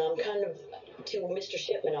attorney. And I'm kind of to Mr.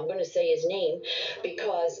 Shipman, I'm going to say his name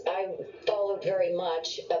because I followed very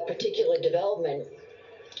much a particular development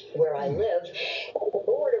where I live. The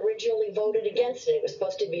board originally voted against it. It was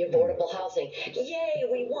supposed to be affordable housing. Yay,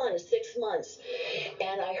 we won 6 months.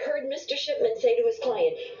 And I heard Mr. Shipman say to his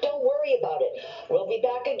client, don't worry about it. We'll be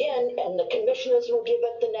back again, and the commissioners will give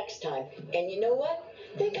it the next time. And you know what?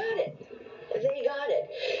 They got it. They got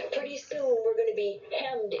it. Pretty Soon we're going to be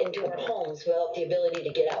hemmed into our homes without the ability to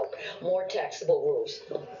get out. More taxable roofs.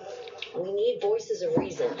 We need voices of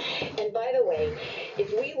reason. And by the way,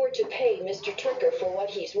 if we were to pay Mr. Tricker for what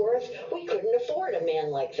he's worth, we couldn't afford a man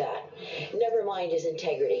like that. Never mind his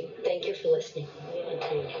integrity. Thank you for listening.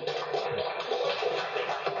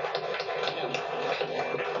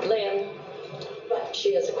 Lynn,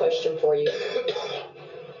 she has a question for you.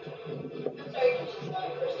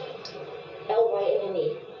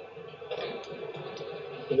 L-Y-N-E.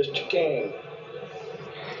 Mr. King.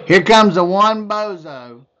 Here comes the one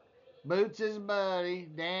bozo. Boots' buddy,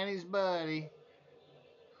 Danny's buddy.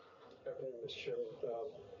 Afternoon, Mr. Chairman,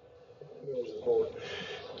 members of the board.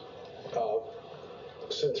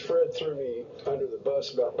 Since Fred threw me under the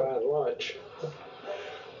bus about buying lunch,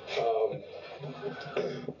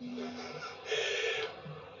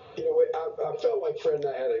 I felt like Fred and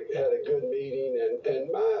I had a good meeting, and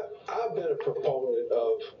I've been a proponent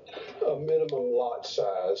of a minimum lot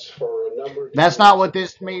size for a number of years. That's not what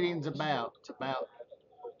this meeting's about. It's about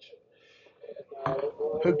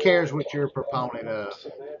who cares what you're a proponent of.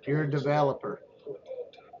 You're a developer.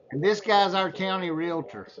 And this guy's our county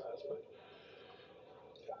realtor.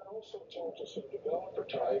 I also talked to some developer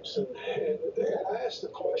types, and I asked the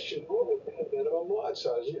question, what would be the minimum lot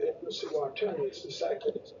size? You'll see why I'm telling you this in a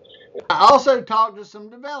second. I also talked to some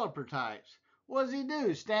developer types. What does he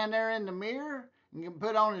do? Stand there in the mirror and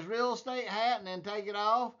put on his real estate hat and then take it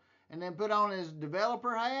off and then put on his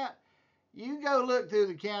developer hat? You go look through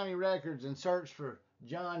the county records and search for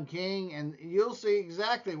John King, and you'll see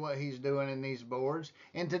exactly what he's doing in these boards.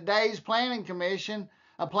 In today's planning commission,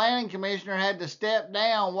 a planning commissioner had to step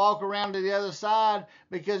down, walk around to the other side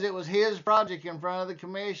because it was his project in front of the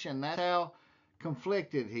commission. That's how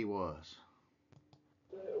conflicted he was.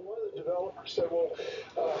 One of the developers said, well,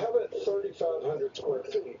 how about 3,500 square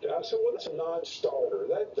feet? I said, well, that's a non-starter.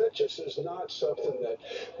 That just is not something that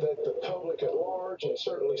the public at large, and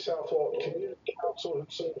certainly South Walton Community Council, who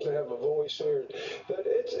seems to have a voice here, that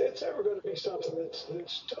it's ever going to be something that's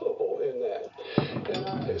doable in that.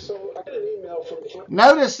 And so I got an email from...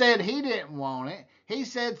 Notice said he didn't want it. He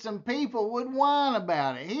said some people would whine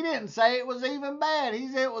about it. He didn't say it was even bad. He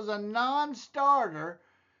said it was a non-starter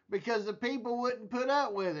because the people wouldn't put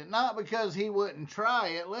up with it, not because he wouldn't try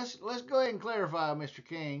it. Let's go ahead and clarify, Mr.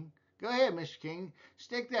 King. Go ahead, Mr. King.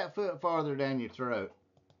 Stick that foot farther down your throat.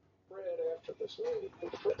 Fred, after this meeting,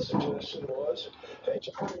 Fred's suggestion was, hey,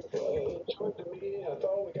 John, enjoyed the meeting. I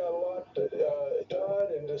thought we got a lot done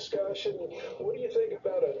in discussion. What do you think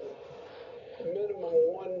about a minimum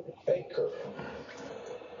 1 acre?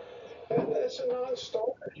 And that's a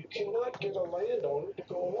non-starter. You cannot get a landowner to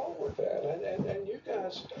go along with that. And you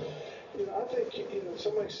guys, I think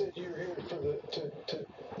somebody said you're here for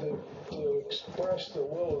to express the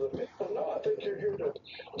will of the people. No, I think you're here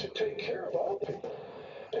to take care of all people.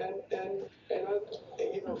 And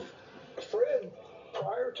Fred,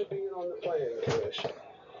 prior to being on the planning commission,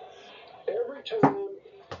 every time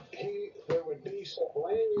there would be some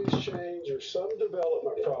land use change or some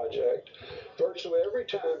development project, virtually every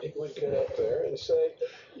time he would get up there and say,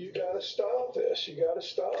 you got to stop this, you got to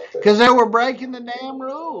stop this. Because they were breaking the damn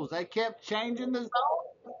rules. They kept changing the zone.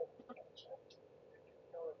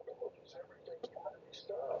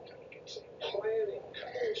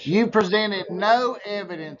 You presented no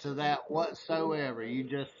evidence of that whatsoever. You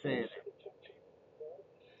just said it.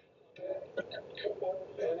 Come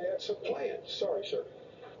up and add some plans. Sorry, sir.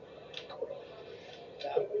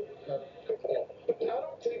 But I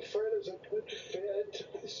don't think Fred is a good fit.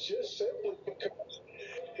 It's just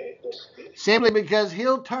Simply because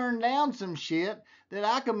he'll turn down some shit that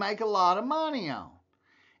I could make a lot of money on.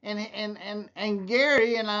 And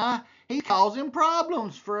Gary and I, he's causing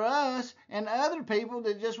problems for us and other people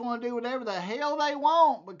that just want to do whatever the hell they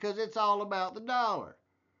want because it's all about the dollar.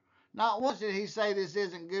 Not once did he say this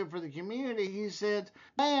isn't good for the community. He said,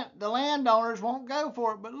 man, the landowners won't go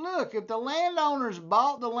for it. But look, if the landowners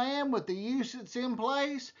bought the land with the use that's in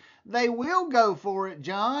place, they will go for it,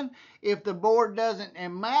 John. If the board doesn't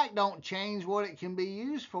and MAC don't change what it can be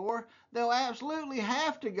used for, they'll absolutely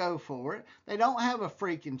have to go for it. They don't have a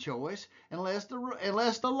freaking choice unless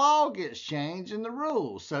the law gets changed and the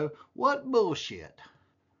rules. So what bullshit?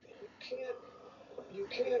 You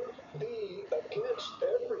can't be against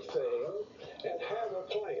everything and have a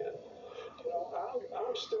plan.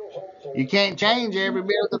 I'm still hopeful. You can't change every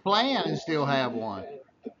bit of the plan and still have one.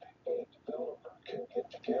 The developer can get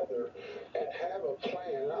together and have a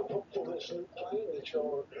plan. I'm hopeful this new plan that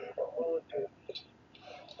y'all are willing to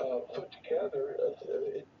put together,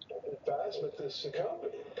 advisement, this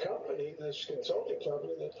company, this consulting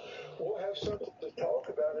company, that we'll have something to talk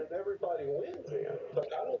about and everybody wins then. But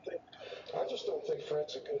I don't think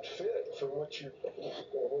that's a good fit for what you're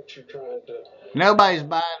trying to. Nobody's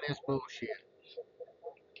buying this bullshit.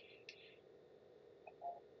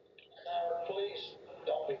 Please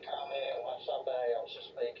don't be commenting when somebody else is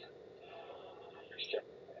speaking.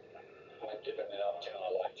 When given an opportunity, I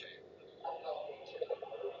like to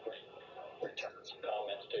return some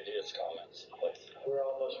comments to his comments. We're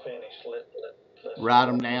almost finished. Let's Write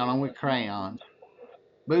them down on with crayons.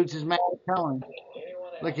 Boots is mad at Tony.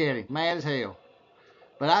 anyone Look else? at him, mad as hell.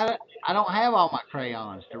 But I don't have all my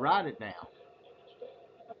crayons to write it down.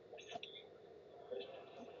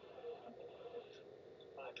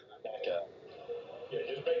 Back up. Yeah,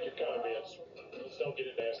 just make your comments. Let's don't get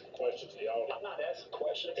into asking questions to the audience. I'm not asking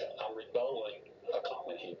questions. I'm rebutting a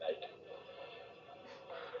comment he made.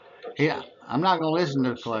 Yeah, I'm not gonna listen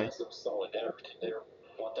to Clay. Sense of solidarity there.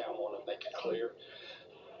 One thing I want to make it clear: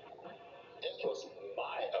 this was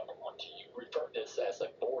my appointee. You refer to this as a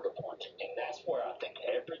board appointee, and that's where I think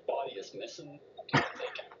everybody is missing.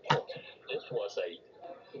 This was a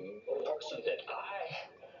person that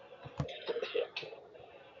I picked.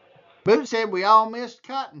 Boots said we all missed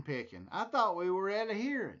cotton picking. I thought we were at a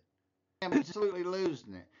hearing. And Boots is absolutely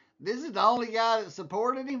losing it. This is the only guy that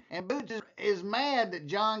supported him, and Boots is mad that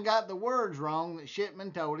John got the words wrong that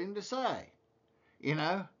Shipman told him to say. You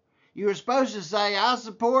know, you were supposed to say, I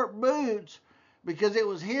support Boots because it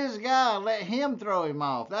was his guy. Let him throw him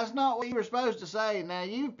off. That's not what you were supposed to say. Now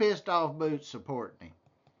you've pissed off Boots supporting him.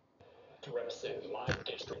 To represent my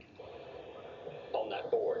district on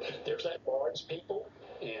that board. There's that large people,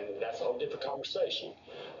 and that's a whole different conversation.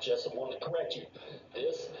 Just want to correct you.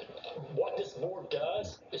 What this board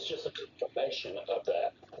does is just a confirmation of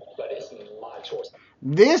that, but it's my choice.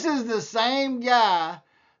 This is the same guy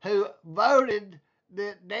who voted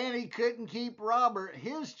that Danny couldn't keep Robert,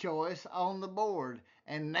 his choice, on the board.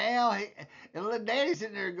 And now and Danny's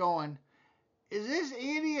sitting there going, does this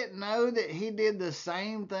idiot know that he did the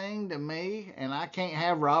same thing to me and I can't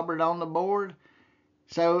have Robert on the board?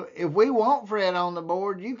 So if we want Fred on the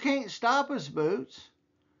board, you can't stop us, Boots.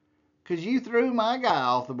 Because you threw my guy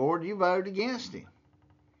off the board. You voted against him.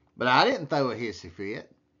 But I didn't throw a hissy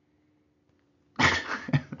fit.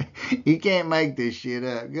 You can't make this shit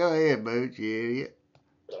up. Go ahead, Boots, you idiot.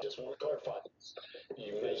 I just want to clarify this.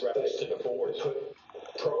 You made reference to the board, put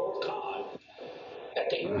pro or con. At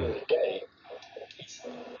the end of the day, he's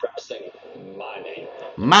representing my name.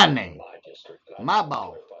 My name. My district. My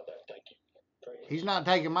ball. Thank you. He's not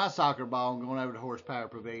taking my soccer ball and going over to Horsepower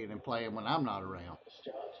Pavilion and playing when I'm not around.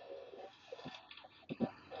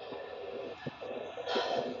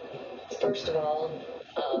 First of all,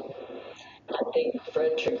 I think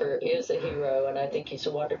Fred Trigger is a hero, and I think he's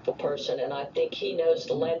a wonderful person, and I think he knows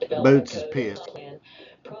the land development Boots is code pissed. and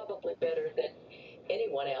probably better than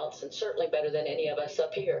anyone else, and certainly better than any of us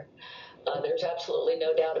up here. There's absolutely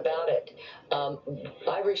no doubt about it.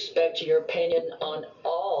 I respect your opinion on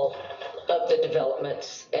all of the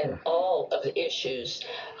developments and all of the issues.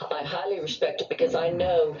 I highly respect it because I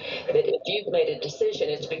know that if you've made a decision,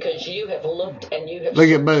 it's because you have looked and you have Look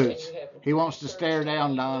searched at Boots. and you have He wants to stare researched down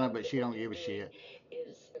and Donna, you but she don't give a shit.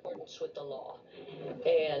 is in accordance with the law.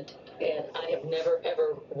 And I have never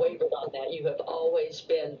ever wavered on that. You have always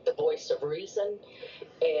been the voice of reason,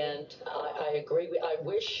 and I agree. I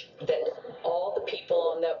wish that all the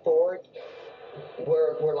people on that board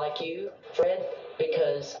were like you, Fred,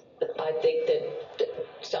 because I think that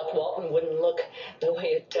South Walton wouldn't look the way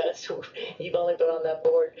it does. You've only been on that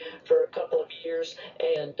board for a couple of years,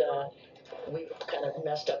 and we've kind of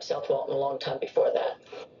messed up South Walton a long time before that.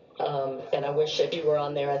 And I wish if you were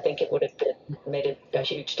on there, I think it would have made a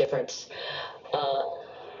huge difference.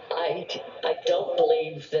 I don't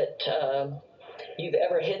believe that you've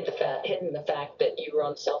ever hidden the fact that you were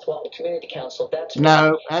on the South Walton Community Council.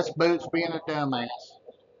 No, that's Boots being a dumbass.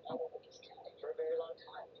 For a very long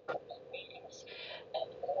time,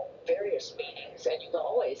 various meetings, and you've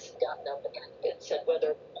always gotten up and said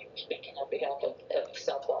whether you were speaking on behalf of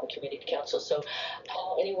South Walton Community Council. So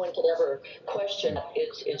how anyone could ever question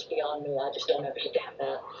is beyond me. I just don't understand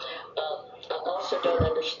that. I also don't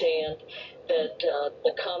understand that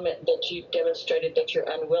the comment that you've demonstrated that you're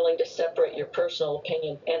unwilling to separate your personal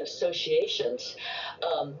opinion and associations.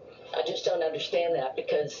 I just don't understand that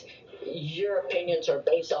because your opinions are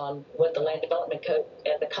based on what the land development code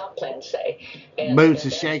and the comp plan say. Boots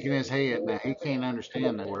is shaking his head now. He can't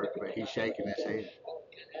understand that word, but he's shaking his head.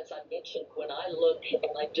 As I mentioned, when I look,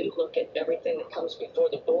 and I do look at everything that comes before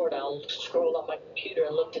the board, I'll scroll on my computer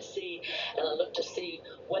and look to see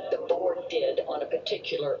what the board did on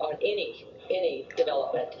on any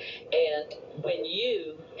development. And when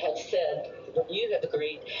you have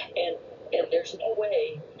agreed, and And there's no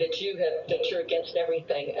way that you're against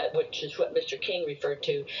everything, which is what Mr. King referred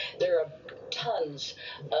to. There are tons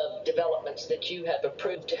of developments that you have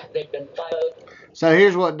approved. They've been filed. So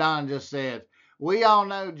here's what Don just said. We all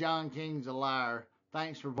know John King's a liar.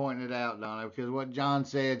 Thanks for pointing it out, Donna, because what John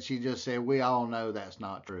said, she just said, we all know that's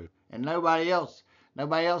not true. And nobody else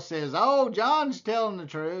says, oh, John's telling the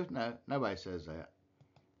truth. No, nobody says that.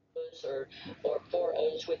 Or 4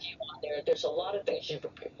 O's with you on there. There's a lot of things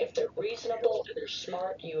if they're reasonable, they're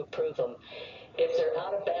smart, you approve them. If they're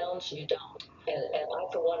out of bounds, you don't. And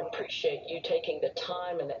I, for one, appreciate you taking the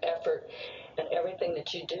time and the effort and everything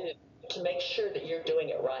that you do to make sure that you're doing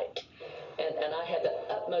it right. And I have the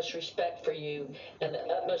utmost respect for you and the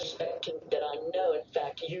utmost respect that I know, in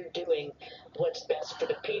fact, you're doing what's best for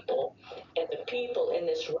the people. And the people in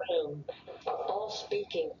this room are all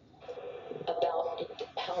speaking about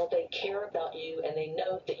how they care about you and they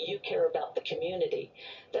know that you care about the community.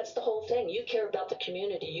 That's the whole thing. You care about the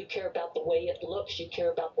community. You care about the way it looks. You care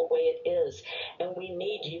about the way it is. And we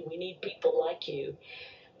need you. We need people like you.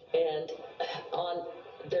 And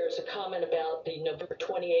there's a comment about the November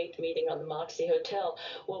 28th meeting on the Moxie Hotel.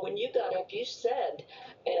 Well, when you got up, you said,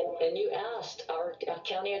 and you asked our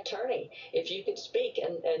county attorney if you could speak,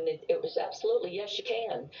 and it was absolutely, yes, you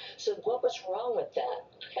can. So what was wrong with that?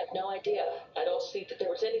 I have no idea. I don't see that there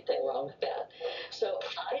was anything wrong with that. So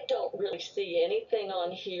I don't really see anything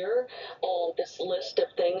on here on this list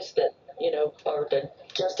of things that, are the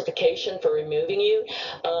justification for removing you.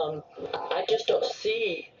 I just don't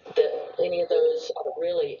see that any of those are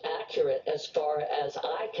really accurate as far as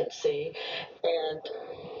I can see. And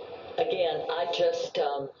again, I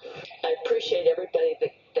appreciate everybody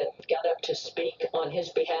that got up to speak on his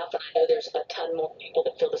behalf. And I know there's a ton more people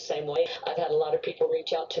that feel the same way. I've had a lot of people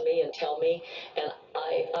reach out to me and tell me, and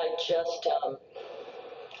I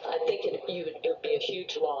think it would be a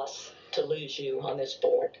huge loss to lose you on this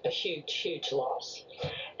board, a huge, huge loss.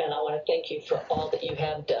 And I want to thank you for all that you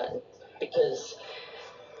have done, because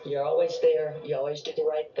you're always there. You always do the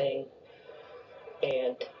right thing.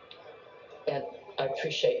 And I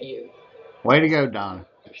appreciate you. Way to go, Donna.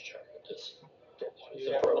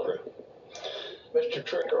 Mr.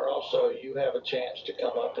 Tricker, also, you have a chance to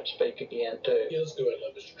come up and speak again, too. Yeah, let's go ahead and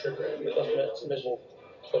let Mr. Trigger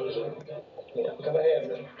close it. Yeah, come ahead,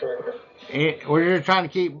 Mr. Tricker. We're just trying to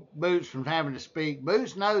keep Boots from having to speak.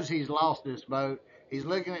 Boots knows he's lost this vote. He's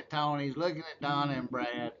looking at Tony. He's looking at Donna and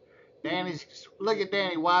Brad. Look at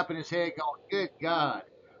Danny wiping his head going, good God,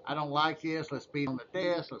 I don't like this. Let's beat on the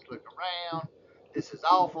desk. Let's look around. This is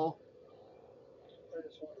awful. I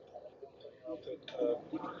just wanted to point out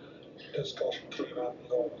that discussion came up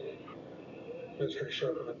on Mr.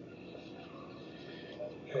 Sherman.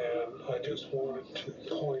 And I just wanted to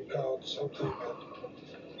point out something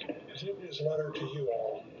that is in his letter to you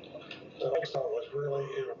all that I thought was really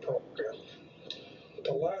inappropriate.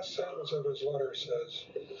 The last sentence of his letter says,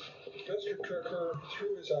 Mr. Tricker,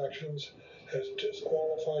 through his actions, has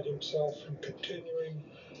disqualified himself from continuing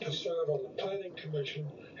to serve on the Planning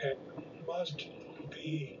Commission and must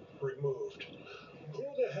be removed. Who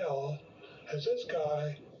the hell has this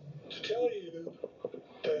guy to tell you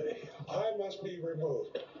that I must be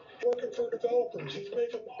removed? He's working for developers. He's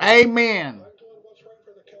making money. Amen. I'm doing what's right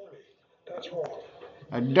for the county. That's wrong.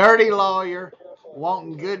 A dirty lawyer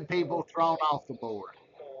wanting good people thrown off the board.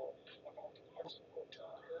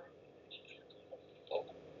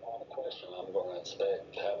 Question I'm going to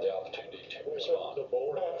expect to have the opportunity to respond. The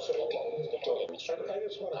board, absolutely. I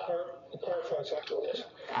just want to clarify something.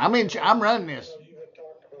 I'm running this.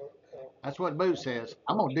 That's what Boots says.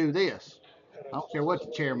 I'm going to do this. I don't care what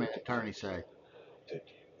the chairman and attorney say. The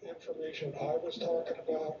information I was talking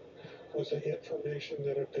about was the information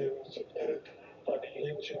that had been submitted by the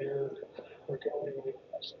engineer regarding the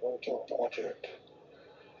hotel project.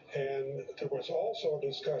 And there was also a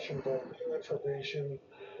discussion about new information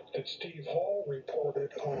that Steve Hall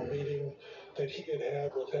reported on a meeting that he had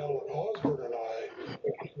had with Alan Osborne and I.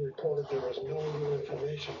 He reported there was no new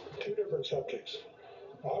information. Two different subjects.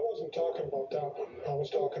 I wasn't talking about that one. I was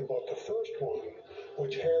talking about the first one,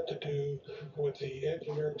 which had to do with the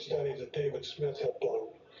engineering study that David Smith had done.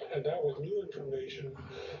 And that was new information.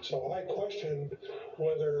 So I questioned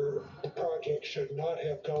whether the project should not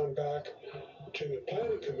have gone back to the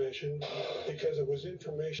Planning Commission because it was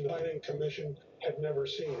information the Planning Commission had never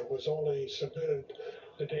seen. It was only submitted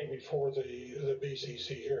the day before the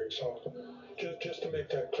BCC hearing. So just to make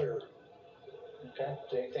that clear. Okay, is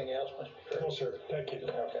there anything else, Mr. Tricker? No, sir. Thank you.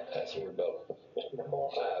 Okay. That's your vote. Mr.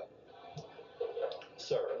 McCormick?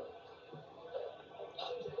 Sir,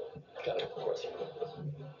 got a question.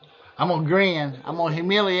 I'm going to grin. I'm going to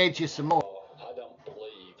humiliate you some more. I don't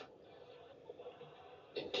believe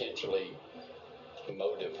actually,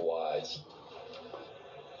 motive-wise,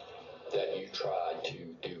 that you tried to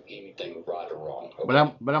do anything right or wrong.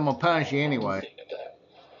 Okay? But I'm gonna punish you anyway.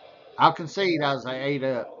 I'll concede I was ate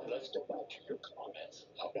up. Let's go back to your comments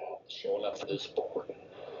about showing up for this board.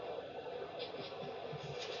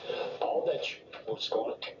 All that you was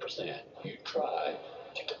going to 2%, you tried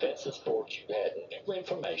to convince this board you had new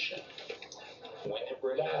information, when in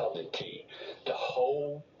reality, the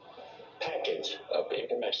whole package of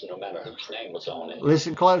information, no matter whose name was on it,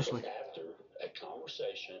 Listen closely. after a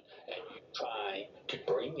conversation and you trying to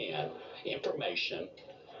bring in information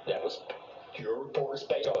that was your report is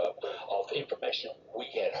based off information we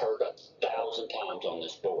had heard 1,000 times on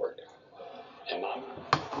this board. Am I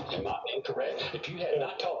incorrect? If you had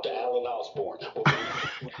not talked to Alan Osborne,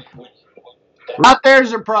 right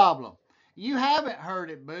there's a problem. You haven't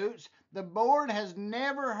heard it, Boots. The board has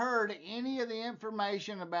never heard any of the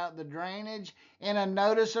information about the drainage in a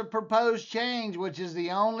notice of proposed change, which is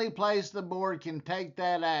the only place the board can take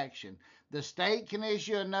that action. The state can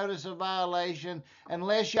issue a notice of violation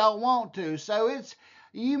unless y'all want to. So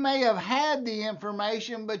you may have had the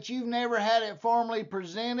information, but you've never had it formally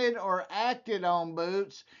presented or acted on,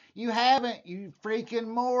 Boots. You haven't, you freaking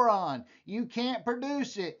moron. You can't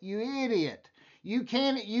produce it, you idiot. You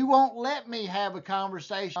won't let me have a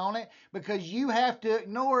conversation on it because you have to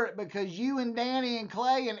ignore it because you and Danny and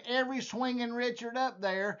Clay and every swinging Richard up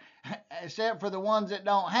there, except for the ones that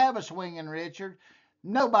don't have a swinging Richard,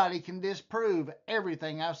 nobody can disprove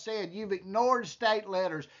everything I've said. You've ignored state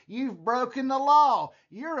letters. You've broken the law.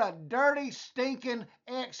 You're a dirty, stinking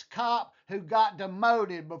ex-cop who got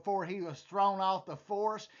demoted before he was thrown off the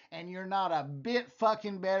force, and you're not a bit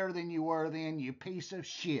fucking better than you were then, you piece of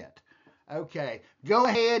shit. Okay, go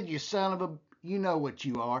ahead, you son of a... You know what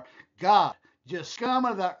you are. God, just scum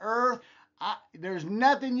of the earth. There's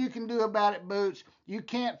nothing you can do about it, Boots. You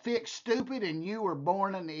can't fix stupid, and you were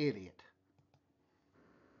born an idiot.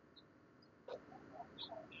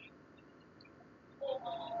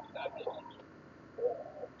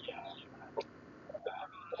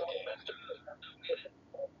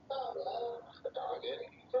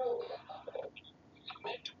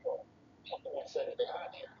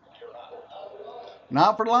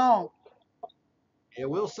 Not for long. Yeah,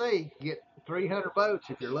 we'll see. Get 300 votes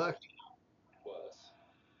if you're lucky. was,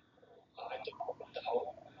 I don't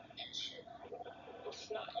know, it's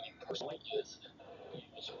not you personally, it's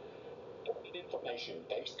user information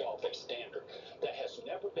based off a standard that has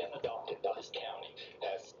never been adopted by this county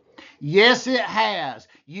as... Yes, it has.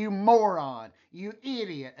 You moron. You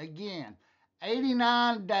idiot. Again,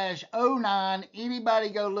 89-09, anybody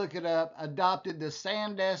go look it up, adopted the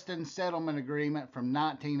Sandestin Settlement Agreement from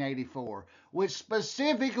 1984, which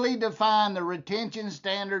specifically defined the retention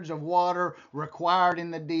standards of water required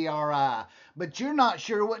in the DRI. But you're not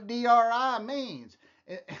sure what DRI means.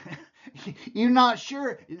 You're not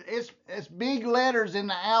sure. It's big letters in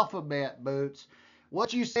the alphabet, Boots.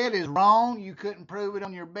 What you said is wrong. You couldn't prove it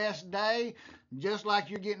on your best day, just like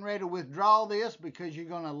you're getting ready to withdraw this because you're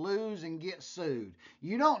going to lose and get sued.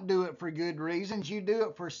 You don't do it for good reasons. You do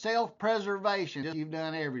it for self-preservation. You've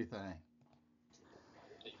done everything.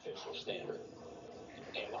 The official standard.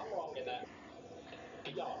 Am I wrong in that?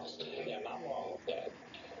 Be honest. Am I wrong with that?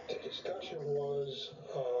 The discussion was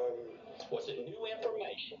it new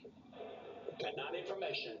information? And not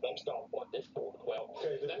information based off what this board. Well,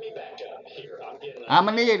 okay, let me back up here. I'm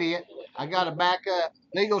an idiot. I got to back up.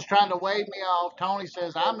 Legal's trying to wave me off. Tony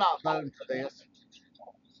says I'm not voting for this.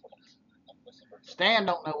 Stan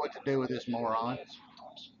don't know what to do with this moron.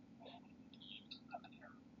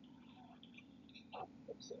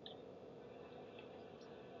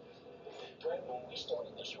 Brad, when we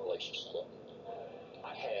started this relationship,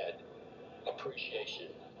 I had appreciation.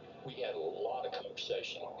 We had a lot of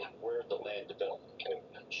conversation on where the land development code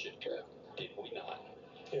should go. Did we not?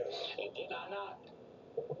 yes. And did I not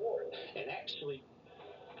support and actually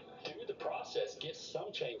through the process get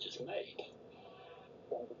some changes made?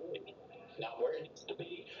 Not where it needs to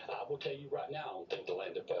be. I will tell you right now, I don't think the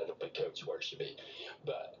land development code is where it should be.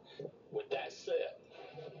 But with that said,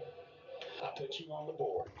 I put you on the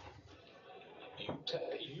board.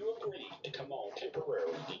 You agreed to come on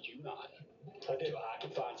temporarily, did you not? Until I can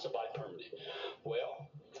find somebody permanent. Well,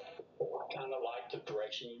 I kind of liked the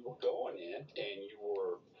direction you were going in, and you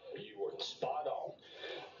were spot on.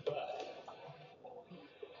 But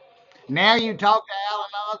now you talk to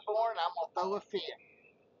Alan Osborne, I'm gonna throw a fit.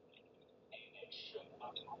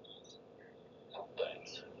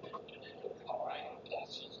 Thanks. All right.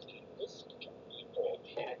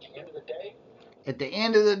 And at the end of the day, At the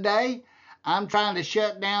end of the day, I'm trying to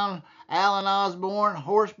shut down Alan Osborne,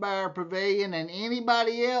 Horsepower Pavilion, and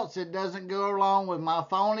anybody else that doesn't go along with my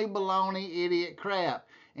phony baloney idiot crap.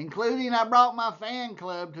 Including I brought my fan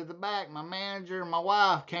club to the back. My manager and my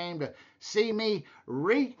wife came to see me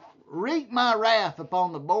wreak my wrath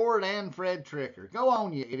upon the board and Fred Tricker. Go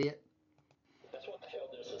on, you idiot. That's what the hell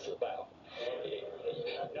this is about.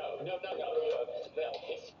 No.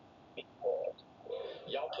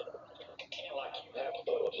 Y'all can't like you have to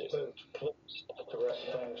Please direct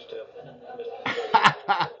things to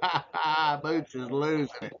Mr. Boots is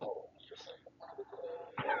losing it.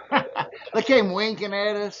 Look at him winking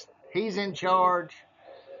at us. He's in charge.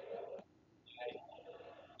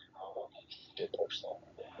 get personal.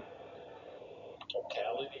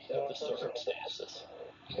 Totality of the circumstances.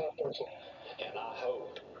 And I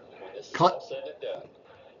hope when this is all said and done.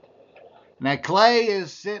 Now, Clay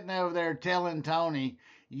is sitting over there telling Tony,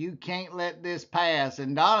 you can't let this pass.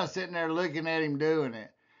 And Donna's sitting there looking at him doing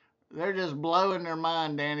it. They're just blowing their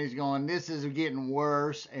mind. Danny's going, this is getting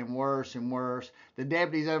worse and worse and worse. The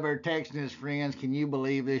deputy's over there texting his friends, can you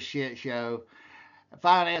believe this shit show?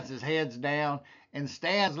 Finance's head's down. And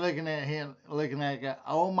Stan's looking at him,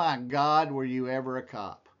 oh my God, were you ever a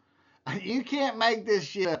cop? You can't make this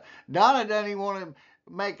shit up. Donna doesn't even want to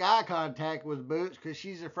make eye contact with Boots because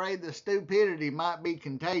she's afraid the stupidity might be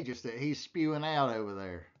contagious that he's spewing out over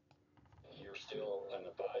there. You're still an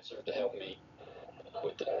advisor to help me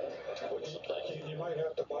with some things. You might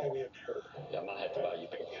have to buy me a beer. I might have to buy you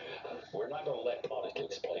a beer. We're not going to let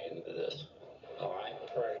politics play into this. All right?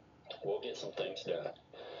 Right. We'll get some things done.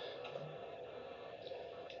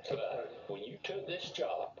 But when you took this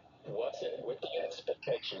job, was it with the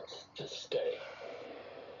expectations to stay?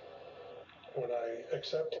 When I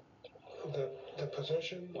accepted the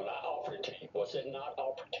position? When I offered it to you, was it not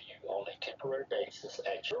offered to you on a temporary basis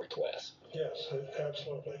at your request? Yes,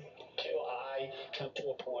 absolutely. Till I come to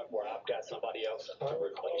a point where I've got somebody else to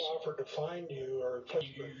replace you. I offered to find you or for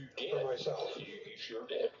myself. You sure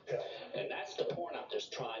did. Yeah. And that's the point I'm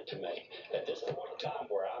just trying to make. At this point in time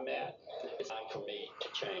where I'm at, it's time for me to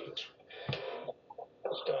change.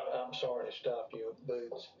 I'm sorry to stop you,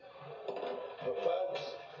 Boots. But folks,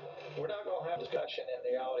 we're not going to have a discussion in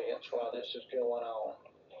the audience while this is going on.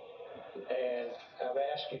 And I've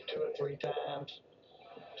asked you 2 or 3 times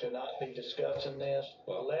to not be discussing this.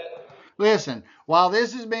 Listen, while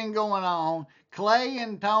this has been going on, Clay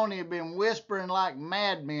and Tony have been whispering like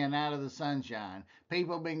madmen out of the sunshine.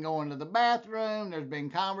 People have been going to the bathroom. There's been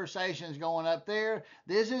conversations going up there.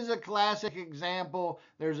 This is a classic example.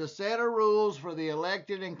 There's a set of rules for the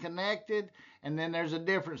elected and connected, and then there's a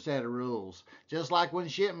different set of rules. Just like when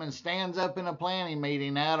Shipman stands up in a planning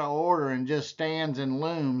meeting out of order and just stands and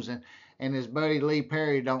looms, and his buddy Lee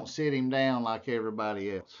Perry don't sit him down like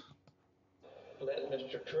everybody else. Let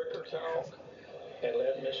Mr. Tricker talk and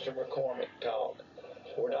let Mr. McCormick talk.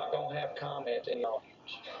 We're not going to have comments in the audience.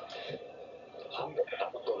 I'm going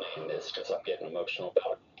to end this because I'm getting emotional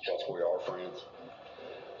about it because we are friends.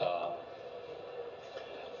 I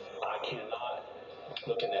cannot,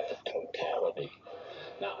 looking at the totality,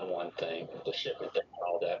 not one thing, the shipment thing,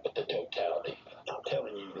 all that, but the totality. I'm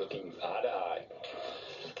telling you, looking eye to eye,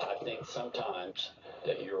 I think sometimes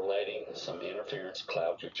that you're letting some interference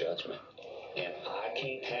cloud your judgment. And I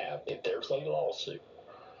can't have, if there's a lawsuit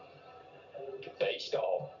based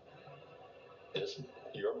off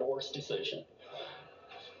your board's decision.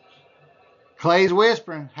 Clay's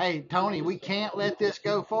whispering, hey, Tony, we can't let this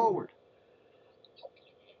go forward.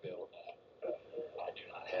 Bill, I do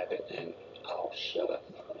not have it, and I'll shut up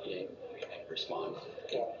and respond.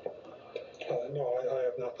 No, I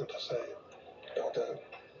have nothing to say about that.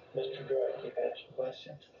 Mr. Drake, you asked a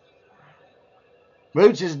question.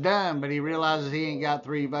 Boots is done, but he realizes he ain't got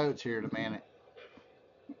 3 votes here in a minute.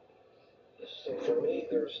 So for me,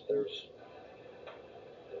 there's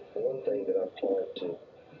one thing that I've tried to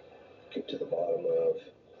get to the bottom of,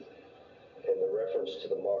 and the reference to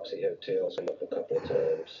the Moxie Hotel came up a couple of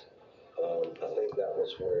times. I think that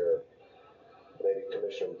was where maybe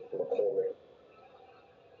Commissioner McCormick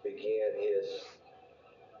began his,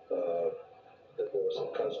 there was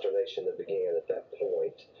some consternation that began at that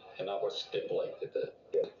point. And I was stipulated that.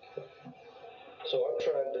 Yeah. So I'm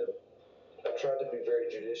trying to be very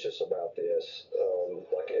judicious about this.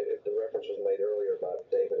 Like if the reference was made earlier about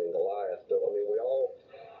David and Goliath, but I mean we all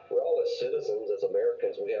as citizens, as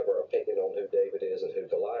Americans, we have our opinion on who David is and who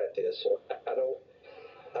Goliath is. So I don't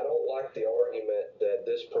like like the argument that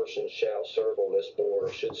this person shall serve on this board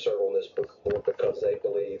or should serve on this board because they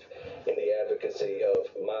believe in the advocacy of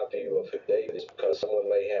my view of who David is, because someone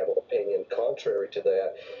may have an opinion contrary to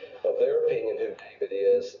that of their opinion who David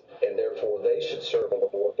is, and therefore they should serve on the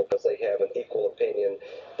board because they have an equal opinion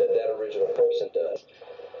that that original person does.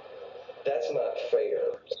 That's not fair.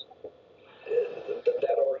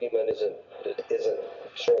 That argument isn't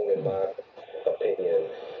strong in my opinion.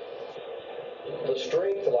 The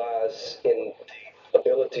strength lies in the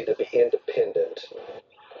ability to be independent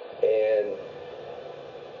and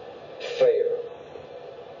fair.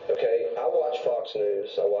 Okay, I watch Fox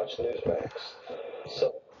News, I watch Newsmax.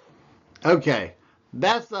 So Okay,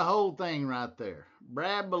 that's the whole thing right there.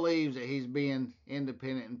 Brad believes that he's being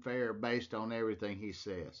independent and fair based on everything he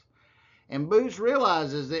says. And Boots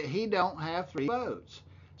realizes that he don't have 3 votes.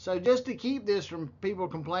 So just to keep this from people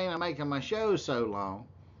complaining I'm making my show so long,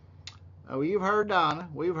 you've heard Donna,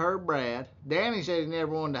 we've heard Brad. Danny said he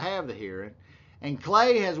never wanted to have the hearing. And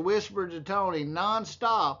Clay has whispered to Tony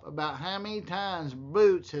nonstop about how many times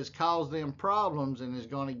Boots has caused them problems and is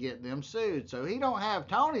going to get them sued. So he don't have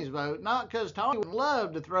Tony's vote, not because Tony would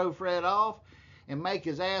love to throw Fred off and make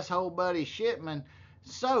his asshole buddy Shipman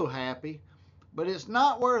so happy. But it's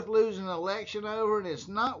not worth losing an election over, and it's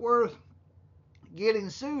not worth getting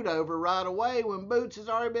sued over right away when Boots has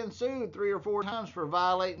already been sued 3 or 4 times for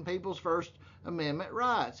violating people's First Amendment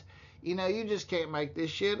rights. You know, you just can't make this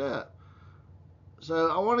shit up. So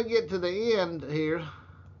I want to get to the end here.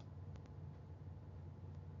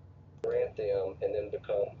 grant them and then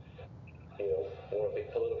become, want to be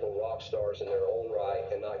political rock stars in their own right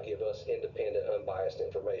and not give us independent, unbiased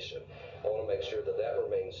information. I want to make sure that that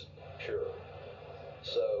remains pure.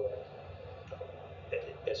 So,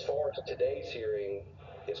 as far as today's hearing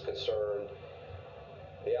is concerned,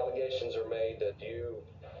 the allegations are made that you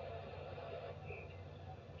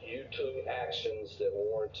took actions that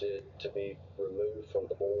warranted to be removed from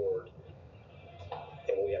the board,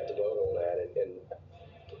 and we have to vote on that.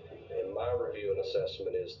 And my review and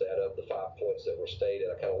assessment is that of the 5 points that were stated,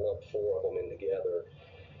 I kind of lumped 4 of them in together,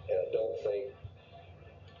 and I don't think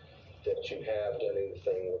that you have done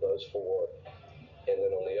anything with those 4. And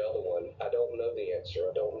then on the other one, I don't know the answer.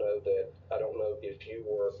 I don't know if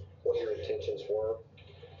what your intentions were.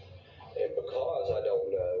 And because I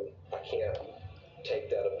don't know, I can't take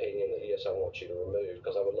that opinion that, yes, I want you to remove,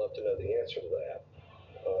 because I would love to know the answer to that.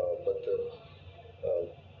 But the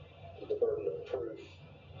burden of proof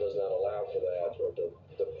does not allow for that, or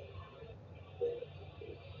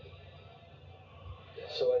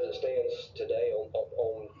so as it stands today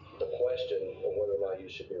on the question of whether or not you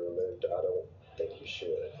should be removed, I don't think you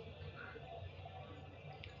should.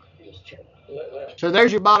 So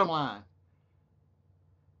there's your bottom line.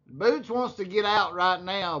 Boots wants to get out right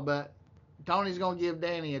now, but Tony's going to give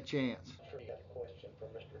Danny a chance.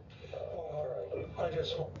 I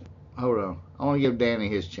just Hold on. I want to give Danny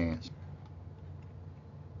his chance.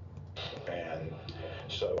 And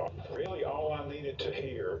so really all I needed to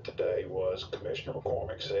hear today was Commissioner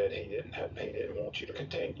McCormick said he didn't want you to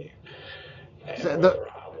continue. And So whether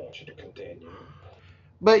I want you to continue.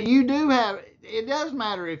 But you do have, it does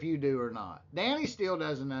matter if you do or not. Danny still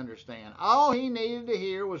doesn't understand. All he needed to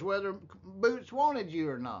hear was whether Boots wanted you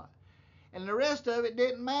or not. And the rest of it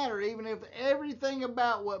didn't matter, even if everything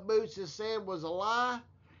about what Boots has said was a lie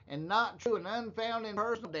and not true and unfounded and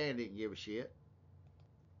personal. Dan didn't give a shit.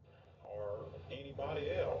 Or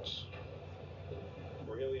anybody else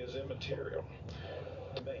really is immaterial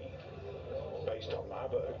to me based on my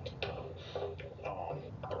vote.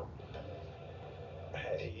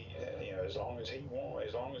 Had he, as long as he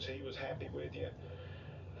was happy with you,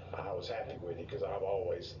 I was happy with you, because I've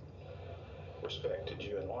always respected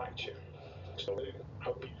you and liked you. So I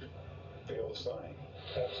hope you feel the same.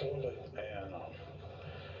 absolutely. And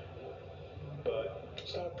but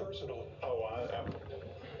It's not personal. oh, I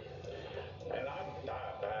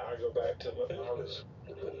go back to I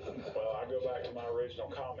go back to my original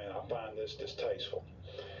comment. I find this distasteful.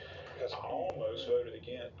 Yes. I almost voted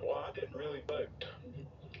against. Well, I didn't really vote,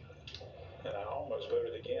 and I almost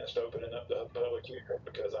voted against opening up the public hearing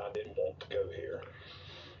because I didn't want to go here.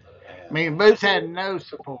 I mean, Boots had no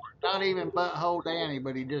support. Not even butthole Danny,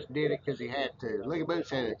 but he just did it because he had to. Look at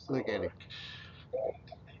Boots at it. Look at him.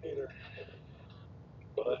 Either.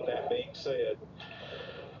 But that being said,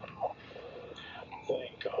 I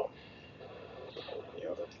think,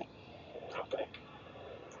 I think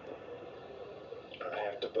I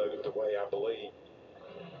have to vote the way I believe,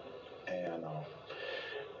 and I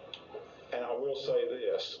will say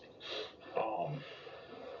this. I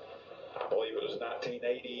believe it was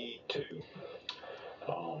 1982,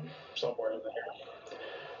 somewhere in there.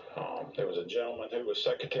 There was a gentleman who was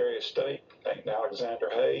Secretary of State named Alexander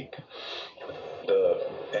Haig.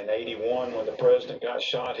 In '81, when the president got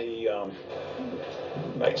shot, he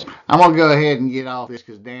made. I'm going to go ahead and get off this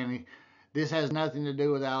because Danny, this has nothing to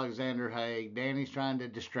do with Alexander Haig. Danny's trying to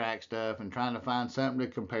distract stuff and trying to find something to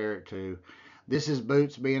compare it to. This is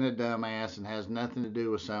Boots being a dumbass and has nothing to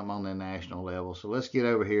do with something on the national level. So let's get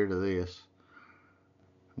over here to this.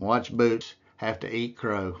 Watch Boots have to eat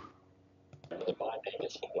crow. Whether my name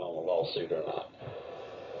is put on a lawsuit or not.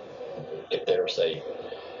 If there's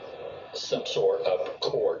some sort of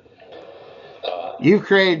court. You've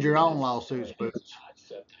created your own lawsuits, Boots.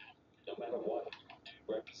 No matter what,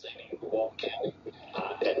 representing Walton County,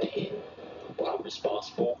 at the end, I'm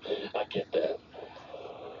responsible. I get that.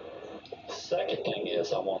 Second thing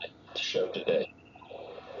is I wanted to show today.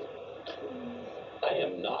 I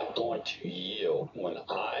am not going to yield when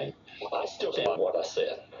I still stand by what I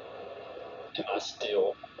said. And I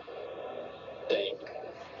still think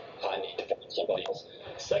I need to find somebody else.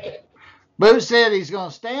 Second. Boots said he's going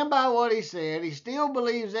to stand by what he said. He still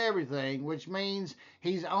believes everything, which means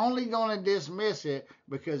he's only going to dismiss it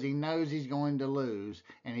because he knows he's going to lose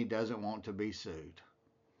and he doesn't want to be sued.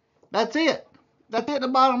 That's it. That's it, the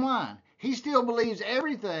bottom line. He still believes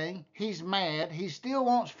everything. He's mad. He still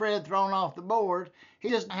wants Fred thrown off the board. He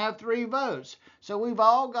doesn't have 3 votes. So we've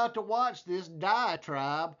all got to watch this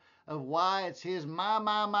diatribe of why it's his my,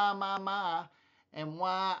 and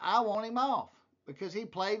why I want him off. Because he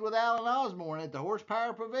played with Alan Osborne at the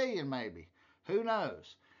Horsepower Pavilion, maybe. Who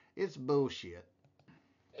knows? It's bullshit.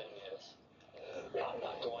 Thing is, I'm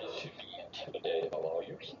not going to be intimidated by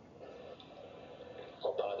lawyers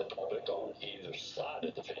or by the public on either side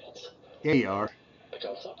of the fence. Yeah, you are.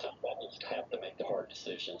 Because sometimes I just have to make the hard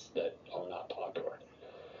decisions that are not popular.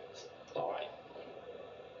 All right.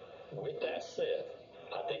 With that said,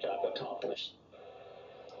 I think I've accomplished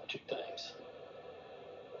 2 things.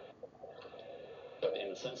 But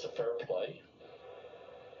in the sense of fair play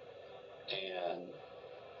and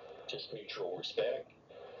just mutual respect,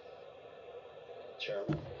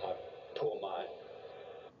 Chairman, I pull my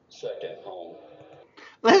second on.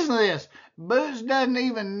 Listen to this. Boots doesn't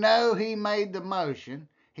even know he made the motion.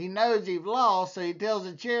 He knows he's lost, so he tells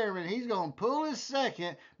the chairman he's going to pull his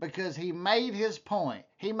second because he made his point.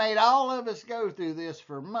 He made all of us go through this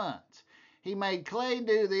for months. He made Clay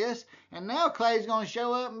do this, and now Clay's going to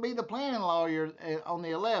show up and be the planning lawyer on the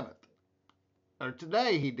 11th. Or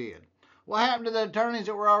today he did. What happened to the attorneys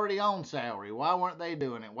that were already on salary? Why weren't they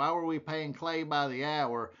doing it? Why were we paying Clay by the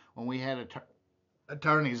hour when we had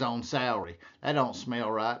attorneys on salary? That don't smell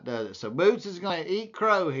right, does it? So Boots is going to eat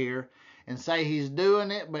crow here and say he's doing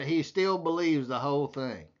it, but he still believes the whole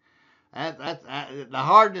thing. The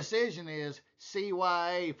hard decision is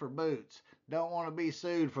CYA for Boots. Don't want to be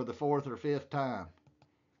sued for the 4th or 5th time.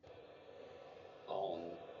 On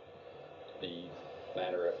the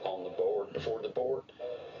matter on the board, before the board,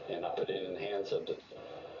 and I put it in the hands of the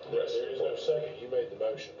rest. There is no second. You made the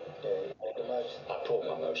motion. Yeah, you made the motion. I pulled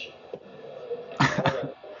my motion.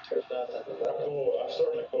 There's nothing. I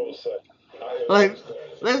certainly pulled a second. Like,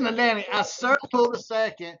 listen to Danny. I certainly pulled a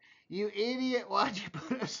second. You idiot. Why'd you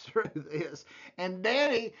put us through this? And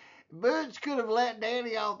Danny, Boots could have let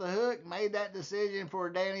Danny off the hook, made that decision before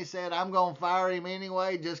Danny said, I'm going to fire him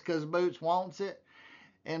anyway just because Boots wants it.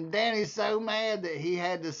 And Danny's so mad that he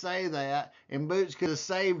had to say that, and Boots could have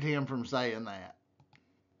saved him from saying that.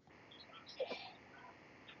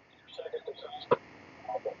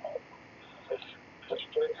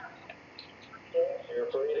 You're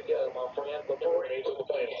free to go, my friend. Before you go,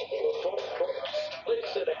 please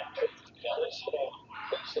sit down. Please sit down.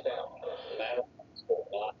 Please sit down.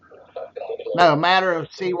 No, matter of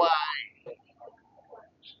CY.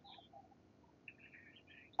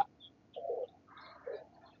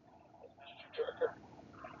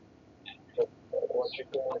 What you're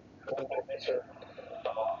going to answer,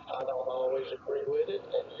 I don't always agree with it,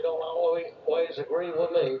 and you don't always agree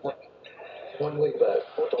with me when we vote,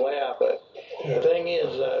 the way I vote. The thing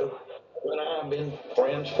is, though, you and I have been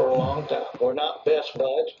friends for a long time. We're not best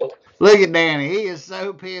buds, but Look at Danny. He is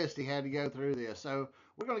so pissed he had to go through this. So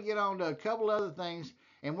we're going to get on to a couple other things,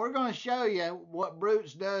 and we're going to show you what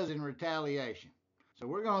Boots does in retaliation. So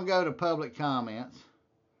we're going to go to public comments.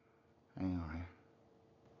 Hang on here.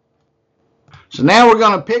 So now we're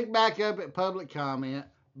going to pick back up at public comment.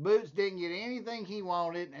 Boots didn't get anything he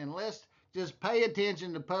wanted, and let's just pay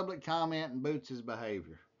attention to public comment and Boots'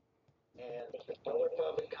 behavior. and other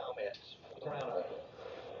public comments. Proud of it.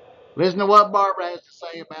 Listen to what Barbara has to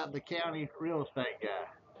say about the county real estate guy.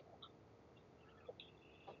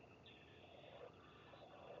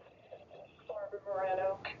 Barbara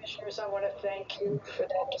Moreno. Commissioners, I want to thank you for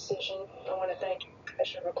that decision. I want to thank you,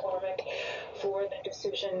 Commissioner McCormick, for the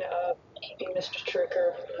decision of keeping Mr.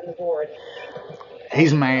 Tricker on the board.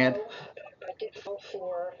 He's mad. I did vote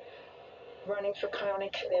for running for county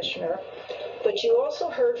commissioner, but you also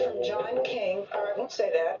heard from John King, or I won't say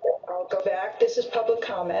that, I'll go back, this is public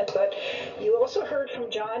comment, but you also heard from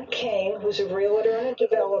John King, who's a realtor and a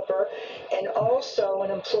developer, and also an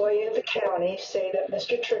employee of the county, say that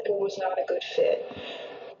Mr. Tricker was not a good fit.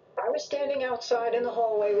 I was standing outside in the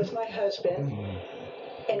hallway with my husband,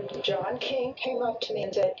 and John King came up to me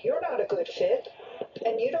and said, "You're not a good fit,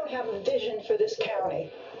 and you don't have a vision for this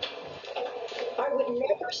county." I would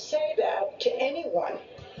never say that to anyone,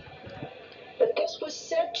 but this was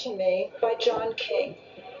said to me by John King,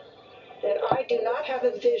 that I do not have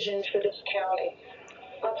a vision for this county.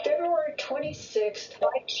 On February 26th,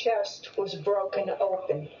 my chest was broken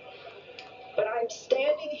open, but I'm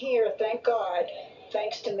standing here, thank God,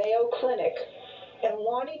 thanks to Mayo Clinic, and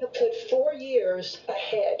wanting to put 4 years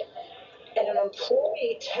ahead. And an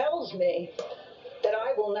employee tells me that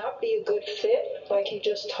I will not be a good fit, like he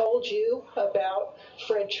just told you about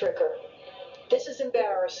Fred Tricker. This is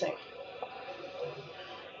embarrassing.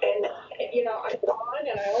 And, you know, I've gone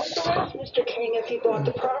and I also asked Mr. King if he bought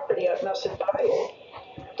the property at Mustard Bayou,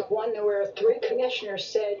 the one where 3 commissioners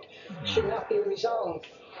said should not be rezoned.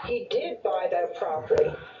 He did buy that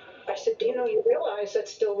property. I said, you know, you realize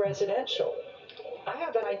that's still residential. I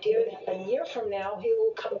have an idea that a year from now he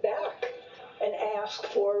will come back and ask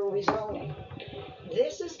for rezoning.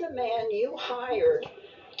 This is the man you hired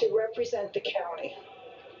to represent the county.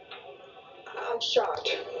 I'm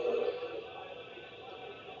shocked.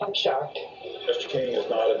 I'm shocked. Mr. King is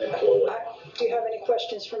not an employee. Do you have any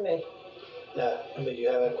questions for me? No, I mean, do you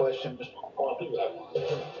have a question, Mr.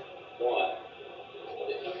 One,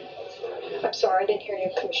 I'm sorry, I didn't hear you,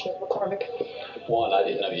 Commissioner McCormick. I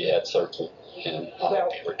didn't know you had surgery, and I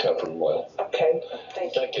hope you're recovering well. Okay,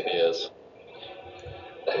 thank you. Second is,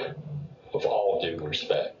 with all due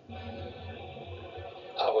respect,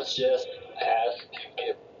 I was just asked to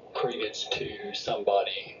give credence to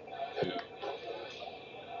somebody who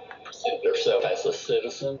presented herself as a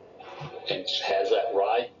citizen and has that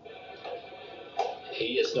right.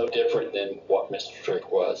 He is no different than what Mr.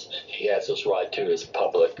 Trick was. He has his right to his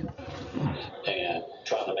public, and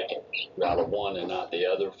trying to make it out of one and not the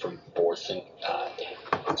other from forcing, I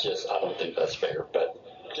don't think that's fair, but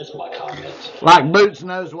just my comments. Like Boots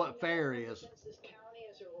knows what fair is. This county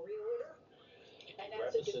as a realtor and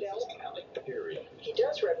as a Represents this developer. county, period. He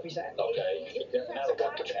does represent. Okay, it doesn't matter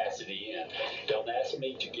what capacity in. Don't ask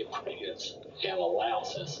me to give credence and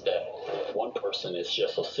allowances that one person is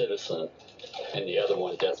just a citizen and the other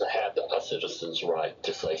one doesn't have a citizen's right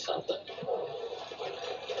to say something.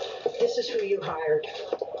 This is who you hired.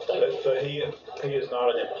 But he is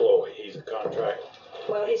not an employee. He's a contract.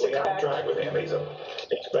 Well, he's We a contract with him. He's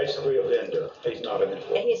basically a vendor. He's not an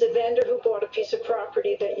employee. And he's a vendor who bought a piece of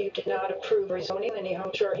property that you did not approve rezoning, and he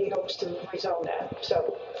hopes to rezone that.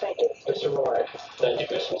 So, thank you. Mr. Rorak. Thank you,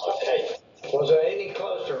 Mr. Hey. Was there any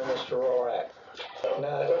closer, Mr. Rorak?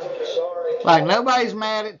 No, sorry. Like, nobody's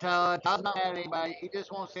mad at Todd. Todd's not mad at anybody. He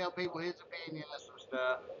just wants to tell people his opinion of some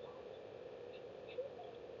stuff.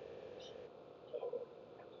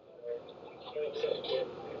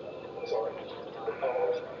 Sorry.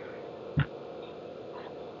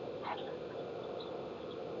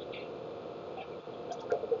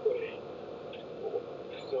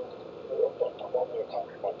 So, I'm not going to talk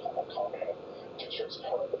about public comment. Just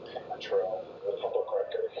part of the paper trail, the public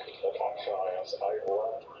record of my clients. I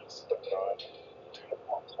reference, but not to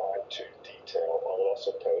apply to detail. I will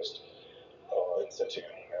also post and send you an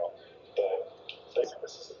email. But basically,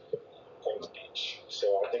 this is Queens Beach.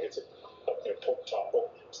 So I think it's an important topic,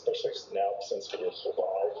 especially now since we have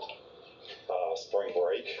survived spring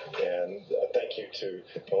break. And thank you to,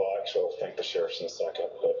 well, actually, I'll thank the sheriffs in a second,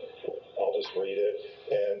 but I'll just read it.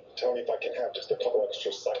 And Tony, if I can have just a couple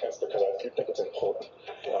extra seconds, because I do think it's important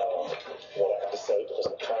what I have to say, because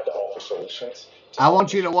I'm trying to offer solutions. I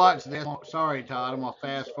want you to watch this. Sorry, Todd. I'm going to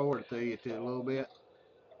fast forward to you a little bit.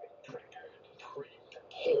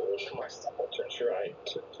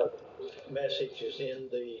 Message is in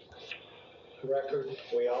the record.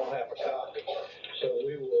 We all have a copy. So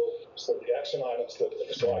we will. So the action items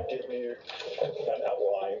so I give you an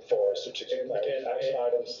outline for strategic action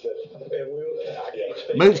items that. And I can't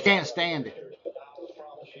speak. Boots can't stand it. I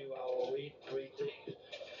promise you I will read these.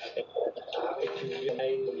 If you get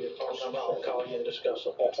made with your phone number, I'll call you and discuss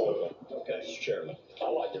them. Absolutely. Okay. Mr. Chairman, I'd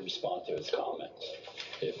like to respond to his comments,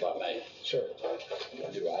 if I may. Sure.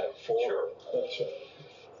 Do I have 4? Sure. Sure.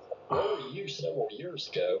 Where were you several years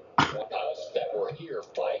ago when us that were here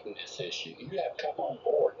fighting this issue? You have come on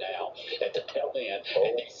board now at the tail end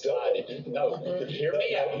and decided, no, hear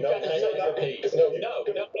me out. You got to say your piece. No.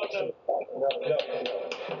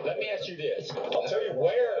 Let me ask you this. I'll tell you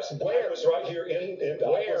Where I was right here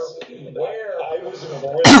where I was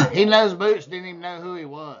with He knows Boots didn't even know who he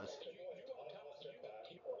was.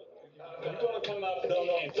 you're going to come up and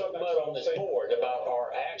throw mud on this board about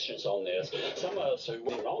our actions on this. Some of us who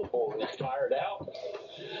were on board and fired out,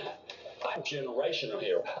 I'm generational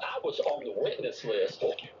here. I was on the witness list,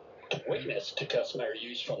 witness to customary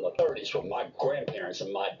use from the 30s from my grandparents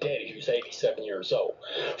and my daddy, who's 87 years old.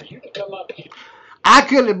 For you to come up here. I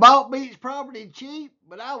could have bought Beach property cheap,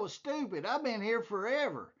 but I was stupid. I've been here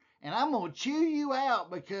forever, and I'm going to chew you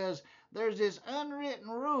out because there's this unwritten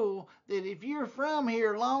rule that if you're from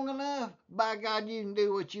here long enough, by God, you can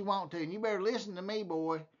do what you want to. And you better listen to me,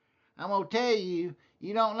 boy. I'm going to tell you,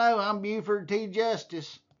 you don't know I'm Buford T.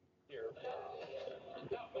 Justice.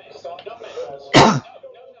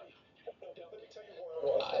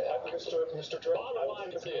 Mr. Drake.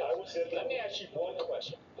 Let me ask you one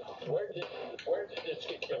question. Where did this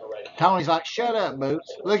get generated? Tony's like, shut up,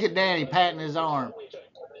 Boots. Look at Danny patting his arm.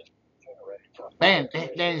 Man,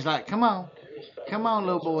 Danny's like, come on,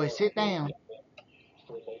 little boy, sit down.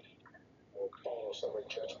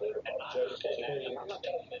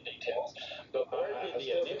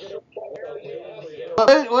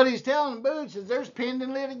 But what he's telling Boots is there's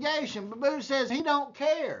pending litigation, but Boots says he don't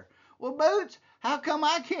care. Well, Boots, how come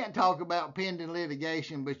I can't talk about pending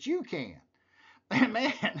litigation, but you can?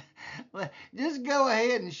 Man, just go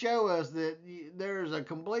ahead and show us that there's a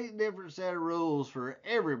complete different set of rules for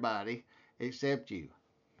everybody except you.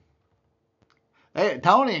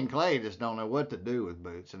 Tony and Clay just don't know what to do with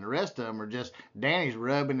Boots, and the rest of them are just Danny's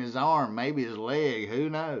rubbing his arm, maybe his leg, who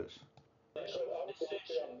knows?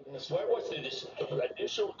 Where was the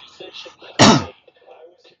initial decision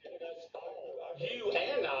you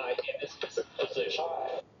and I in this position?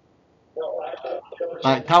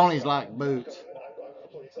 Like Tony's like Boots.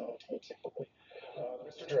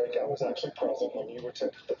 Mr. Drake, I was actually present when you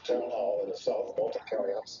attended the town hall in the South Bolton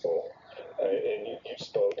County Hospital, and you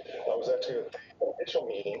spoke. I was actually at the initial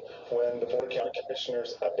meeting when the Board of County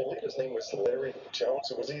Commissioners, I believe his name was Larry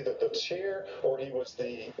Jones, it was either the chair or he was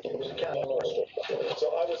the county minister.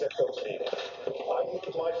 So I was at those meetings. I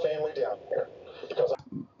moved my family down here because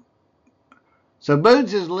So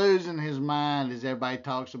Boots is losing his mind as everybody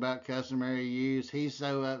talks about customary use. He's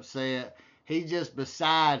so upset. He's just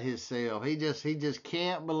beside himself. He just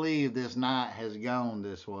can't believe this night has gone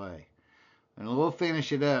this way. And we'll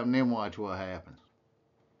finish it up and then watch what happens.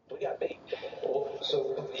 We got beat. Well,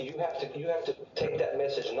 so you have to take that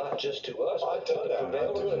message not just to us, but to the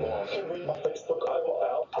preventers. You can read my Facebook.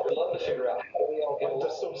 I would love to figure out how we all get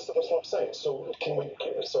that's what I'm saying. So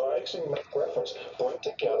so I actually make reference, bring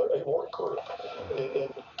together a work group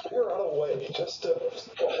and figure out a way just to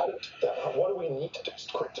how to do that. What do we need to do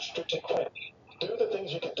to create the strategic plan? Do the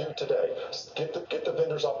things you can do today. Get the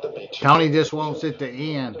vendors off the beach. Tony just wants it to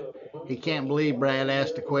end. He can't believe Brad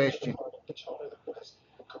asked the question.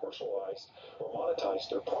 Commercialized or monetized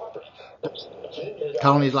their property.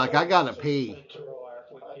 Tony's like, I gotta pee.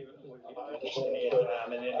 I'll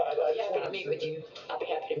be happy to meet with you. I'll be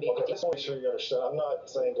happy to meet with you. I just want to make sure you understand. I'm not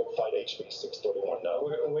saying go fight HB 631. No,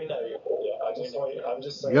 we know you. Yeah, I'm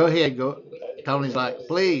just saying. Go ahead, go. Tony's like,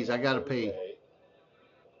 please, I gotta pee.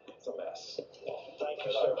 It's a mess. Thank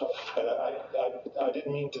you, sir. And I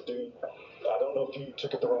didn't mean to do. I don't know if you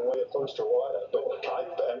took it the wrong way at first or what, but I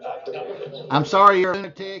acted. I'm sorry you're a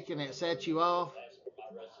lunatic and it set you off.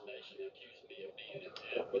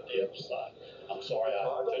 With the other side. I'm sorry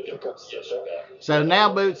I took it yesterday. So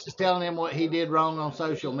now Boots is telling him what he did wrong on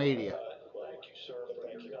social media. Thank you, sir.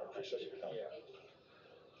 Thank you. I appreciate your time.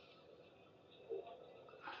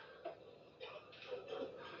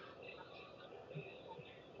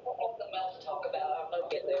 Talk about, I don't know,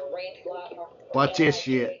 get there, Randy Lightner, Watch this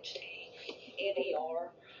shit. NER.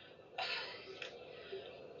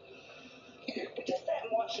 Just sat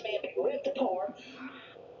and watched me be ripped apart.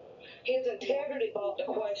 His integrity brought the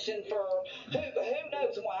question for who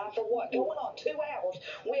knows why, for what, going on 2 hours.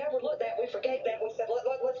 We overlooked that, we forgave that, we said,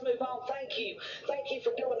 let's move on, thank you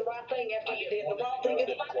for doing the right thing after you did the wrong thing.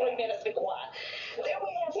 It's my 3 minutes, be quiet. Then we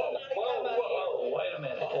had somebody come up. Whoa, wait a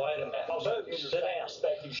minute. Boots, sit down.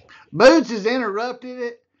 Boots has interrupted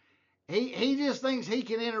it. He just thinks he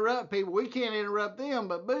can interrupt people. We can't interrupt them,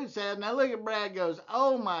 but Boots said, now look at Brad goes,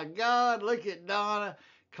 oh my God, look at Donna.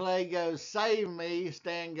 Clay goes, save me.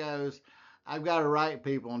 Stan goes, I've got to write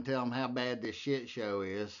people and tell them how bad this shit show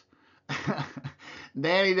is.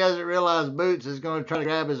 Danny doesn't realize Boots is going to try to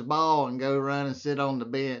grab his ball and go run and sit on the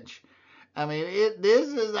bench. I mean, this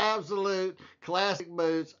is absolute classic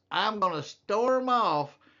Boots. I'm going to storm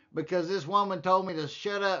off because this woman told me to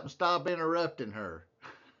shut up and stop interrupting her.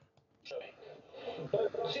 Do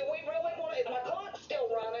we really want to? My clock's still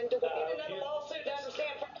running. Do we need another lawsuit to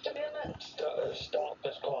understand First Amendment? Stop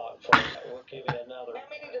this clock for a minute. We'll give you another. How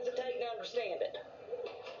many does it take to understand it?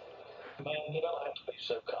 Man, you don't have to be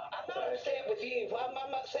so complicated. I'm not upset with you.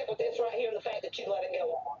 I'm upset with this right here and the fact that you let it go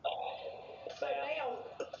on.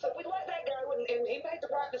 So we let that go, and he made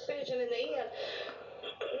the right decision in the end.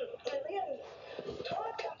 And then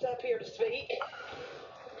Todd comes up here to speak,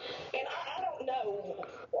 and I don't know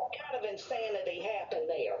what kind of insanity happened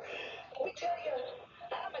there. We tell you,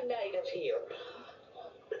 I'm a native here.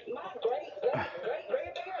 My great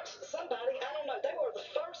grandparents, somebody, I don't know, they were the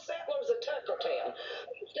first settlers of Tuckertown.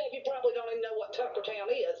 Most of you probably don't even know what Tuckertown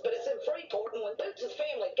is, but it's in Freeport, and when Boots'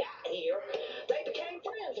 family got here, they became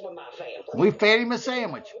friends with my family. We fed him a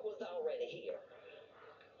sandwich. Who was already here.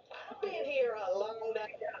 I've been here a long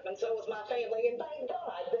time, and so was my family, and thank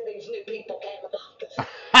God that these new people came along.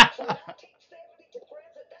 From 1970 to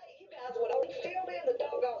present day, you guys would only filled in the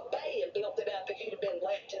doggone bay and built it up if you'd have been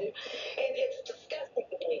let to. And it's disgusting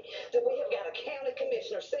to me that we have got a county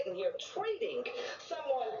commissioner sitting here treating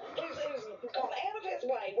someone who's gone out of his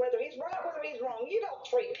way, whether he's right, whether he's wrong. You don't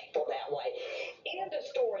treat people that way. End of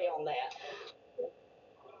story on that.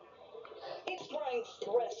 East Springs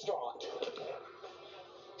Restaurant.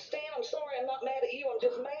 Stan, I'm sorry, I'm not mad at you, I'm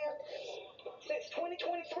just mad. Since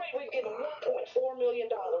 2023, we've given $1.4 million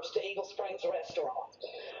to Eagle Springs Restaurant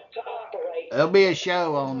to operate. There'll be a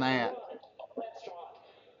show on that. Restaurant.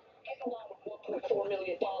 Get along with $1.4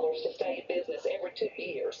 million to stay in business every 2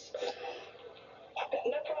 years. I've got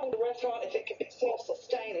no problem with the restaurant if it can be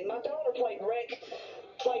self-sustaining. My daughter played rec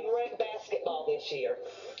basketball this year.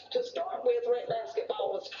 To start with, rec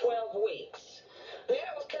basketball was 12 weeks. Then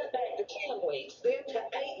it was cut back to 10 weeks, then to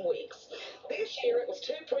 8 weeks. This year it was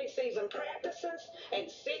 2 preseason practices and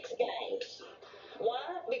 6 games. Why?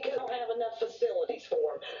 Because I don't have enough facilities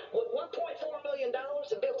for them. With $1.4 million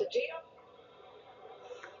and built a gym,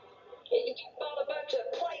 you bought a bunch of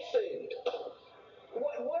play food.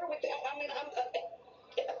 What are we doing? I mean,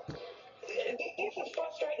 this is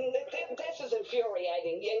frustrating. This is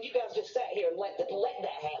infuriating. And you guys just sat here and let that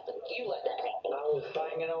happen. You let that happen. I was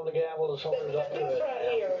banging on the gavel as hard as I could. This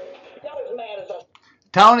right here, y'all as mad as I.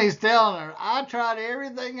 Tony's telling her, I tried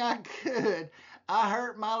everything I could. I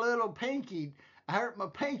hurt my little pinky. I hurt my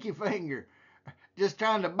pinky finger just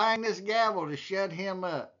trying to bang this gavel to shut him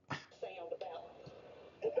up. Sound about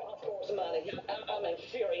the golf course money. I'm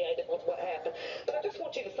infuriated with what happened. But I just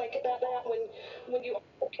want you to think about that when you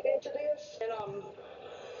get into this. And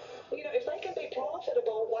you know, if they can be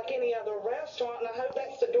profitable like any other restaurant, and I hope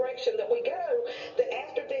that's the direction that we go, that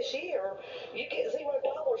after this year, you get $0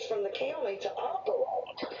 from the county to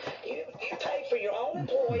operate. You pay for your own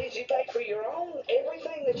employees, you pay for your own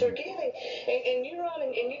everything that you're getting, and you run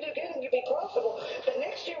and you do good and you be profitable. But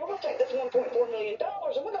next year, we're going to take this $1.4 million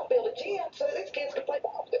and we're going to build a gym so that these kids can play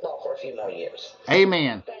basketball for a few more years.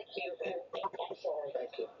 Amen. Thank you. I'm sorry.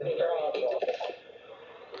 Thank you.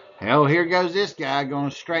 Hell, here goes this guy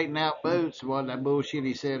going to straighten out Boots. What that bullshit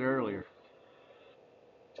he said earlier.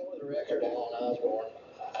 For the record, Alan Osborne,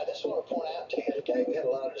 I just want to point out to you today, we had a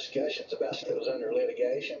lot of discussions about stuff that was under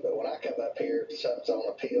litigation, but when I come up here, something's on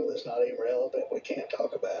appeal that's not even relevant, we can't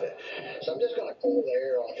talk about it. So I'm just going to clear the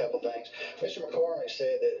air on a couple things. Mr. McCormick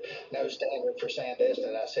said that no standard for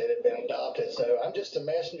Sandestin, I said it had been adopted. So I'm just a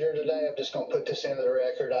messenger today. I'm just going to put this into the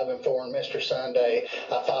record. I've informed Mr. Sunday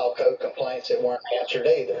I filed code complaints that weren't answered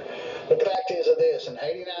either. But the fact is of this, in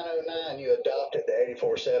 8909, you adopted the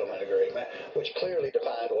 84 settlement agreement, which clearly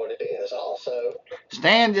defined what it is. Also,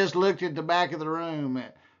 Stan just looked at the back of the room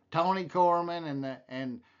at Tony Corman,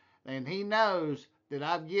 and he knows that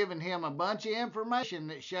I've given him a bunch of information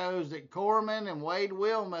that shows that Corman and Wade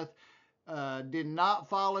Wilmuth did not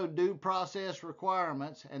follow due process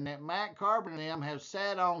requirements, and that Matt Carpenter and them have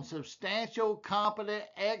sat on substantial, competent,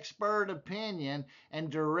 expert opinion and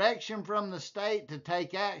direction from the state to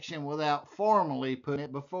take action without formally putting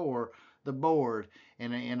it before the board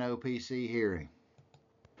in an NOPC hearing.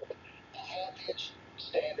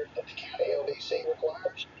 Standard that the county LDC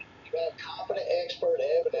requires. You have competent expert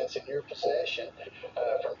evidence in your possession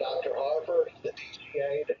from Dr. Harper, the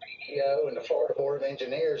DGA, the PDO, and the Florida Board of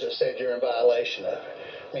Engineers that said you're in violation of it.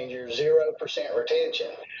 I mean, you're 0% retention.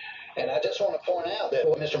 And I just want to point out that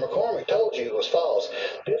what Mr. McCormick told you was false.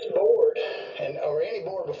 This board, or any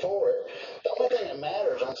board before it, the only thing that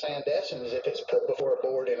matters on Sandestin is if it's put before a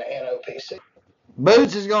board in an NOPC.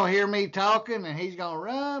 Boots is going to hear me talking, and he's going to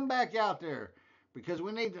run back out there because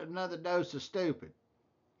we need another dose of stupid.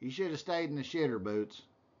 You should have stayed in the shitter, Boots.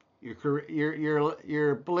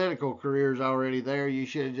 Your political career's already there. You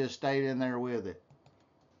should have just stayed in there with it.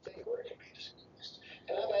 See where it can be discussed.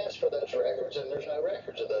 And I've asked for those records, and there's no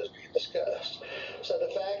records of those being discussed. So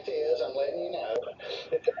the fact is, I'm letting you know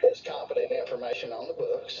that there is competent information on the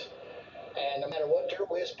books. And no matter what you're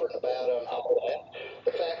whispering about on all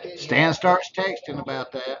that, the fact is, Stan starts texting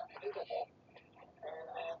about that.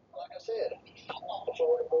 like I said, I'm not the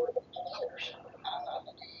Florida Board of Governors. I'm not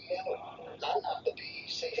the DEA. I'm not the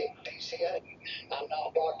DCA. I'm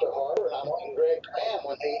not Dr. Harper, and I wasn't Greg Graham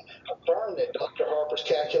when he affirmed that Dr. Harper's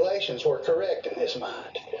calculations were correct in his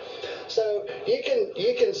mind. So you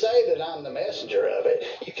can say that I'm the messenger of it.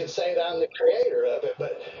 You can say that I'm the creator of it,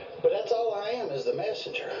 but that's all I am, is the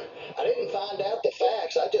messenger. I didn't find out the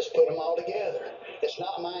facts. I just put them all together. It's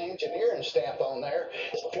not my engineering stamp on there.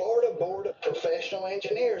 It's the Florida Board of Professional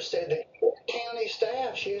Engineers said that county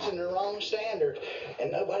staff's using the wrong standard,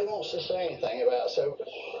 and nobody wants to say anything about it. So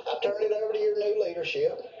I turned it over to your new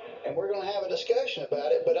leadership, and we're going to have a discussion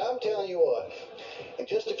about it. But I'm telling you what, in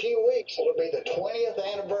just a few weeks, it'll be the 20th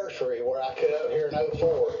anniversary where I cut out here in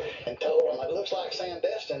 '04 and told them it looks like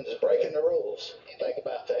Sandestin is breaking the rules. You think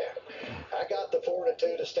about that. I got the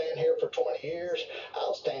fortitude to stand here for 20 years.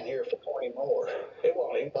 I'll stand here for 20 more. It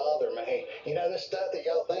won't even bother me. You know, this stuff that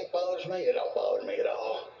y'all think bothers me, it don't bother me at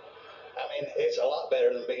all. I mean, it's a lot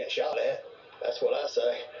better than being shot at. That's what I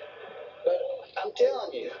say. But I'm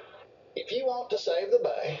telling you, if you want to save the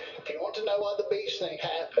bay, if you want to know why the beach thing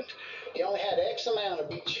happened, you only had X amount of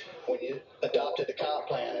beach when you adopted the comp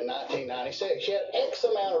plan in 1996. You had X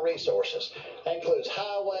amount of resources. That includes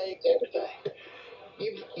highway, everything.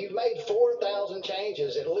 You've made 4,000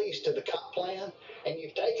 changes at least to the comp plan, and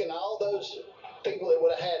you've taken all those people that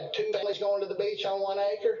would have had 2 families going to the beach on 1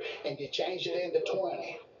 acre, and you changed it into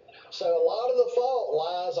 20. So a lot of the fault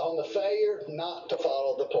lies on the failure not to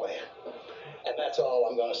follow the plan. And that's all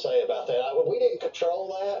I'm going to say about that. We didn't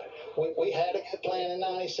control that. We had a good plan in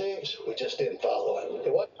 '96. We just didn't follow it.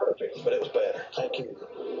 It wasn't perfect, but it was better. Thank you.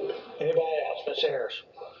 Anybody else? Ms. Harris.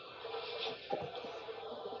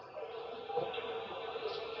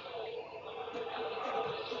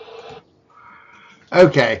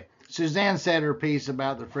 Okay. Suzanne said her piece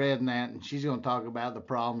about the Fred and that, and she's going to talk about the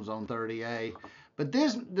problems on 30A. But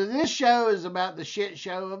this show is about the shit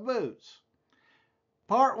show of Boots.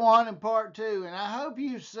 Part 1 and part 2, and I hope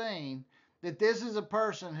you've seen that this is a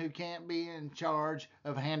person who can't be in charge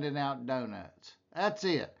of handing out donuts. That's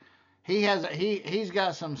it. He's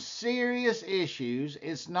got some serious issues.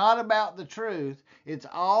 It's not about the truth. It's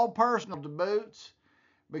all personal to Boots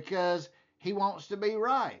because he wants to be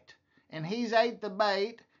right. And he's ate the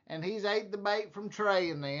bait, and he's ate the bait from Trey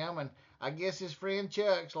and them, and I guess his friend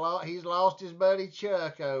he's lost his buddy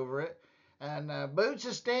Chuck over it. And Boots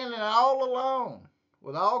is standing all alone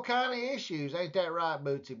with all kind of issues. Ain't that right,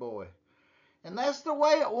 Bootsy boy? And that's the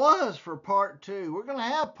way it was for part 2. We're going to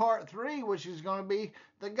have part 3, which is going to be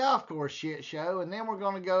the golf course shit show, and then we're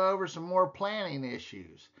going to go over some more planning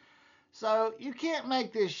issues. So you can't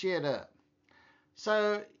make this shit up.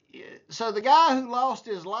 So the guy who lost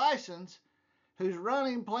his license, who's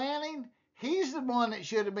running planning, he's the one that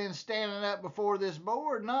should have been standing up before this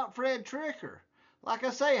board, not Fred Tricker. Like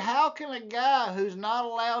I say, how can a guy who's not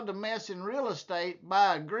allowed to mess in real estate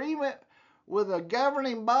by agreement with a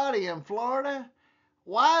governing body in Florida,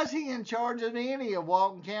 why is he in charge of any of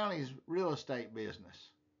Walton County's real estate business?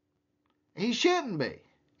 He shouldn't be.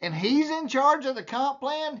 And he's in charge of the comp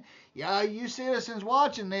plan? Yeah, you citizens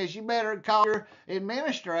watching this, you better call your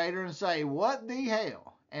administrator and say, what the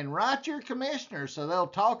hell? And write your commissioner so they'll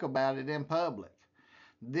talk about it in public.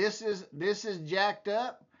 This is jacked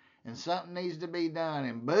up, and something needs to be done.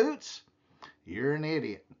 And Boots, you're an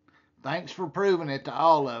idiot. Thanks for proving it to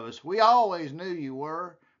all of us. We always knew you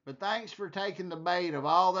were, but thanks for taking the bait of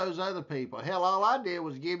all those other people. Hell, all I did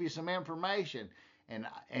was give you some information,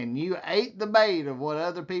 and you ate the bait of what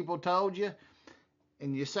other people told you,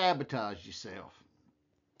 and you sabotaged yourself.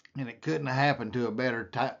 And it couldn't have happened to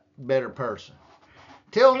a better person.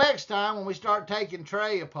 Till next time, when we start taking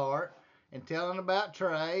Trey apart and telling about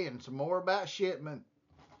Trey and some more about Shipman.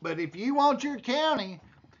 But if you want your county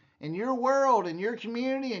and your world and your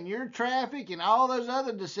community and your traffic and all those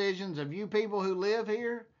other decisions of you people who live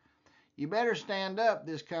here, you better stand up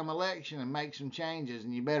this come election and make some changes.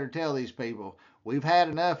 And you better tell these people, we've had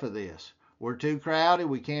enough of this. We're too crowded.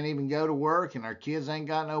 We can't even go to work, and our kids ain't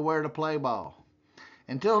got nowhere to play ball.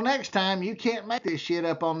 Until next time, you can't make this shit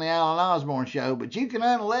up on the Alan Osborne show, but you can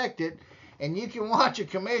unelect it, and you can watch a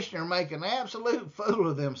commissioner make an absolute fool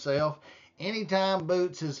of themselves anytime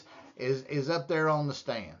Boots is up there on the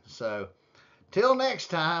stand. So till next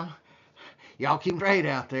time, y'all keep straight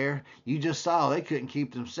out there. You just saw they couldn't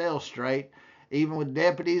keep themselves straight, even with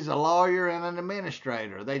deputies, a lawyer, and an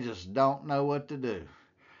administrator. They just don't know what to do.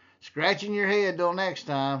 Scratching your head till next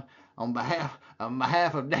time. On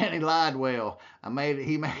behalf of Danny Lidewell,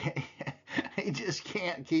 he just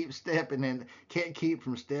can't keep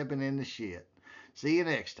from stepping in the shit. See you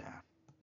next time.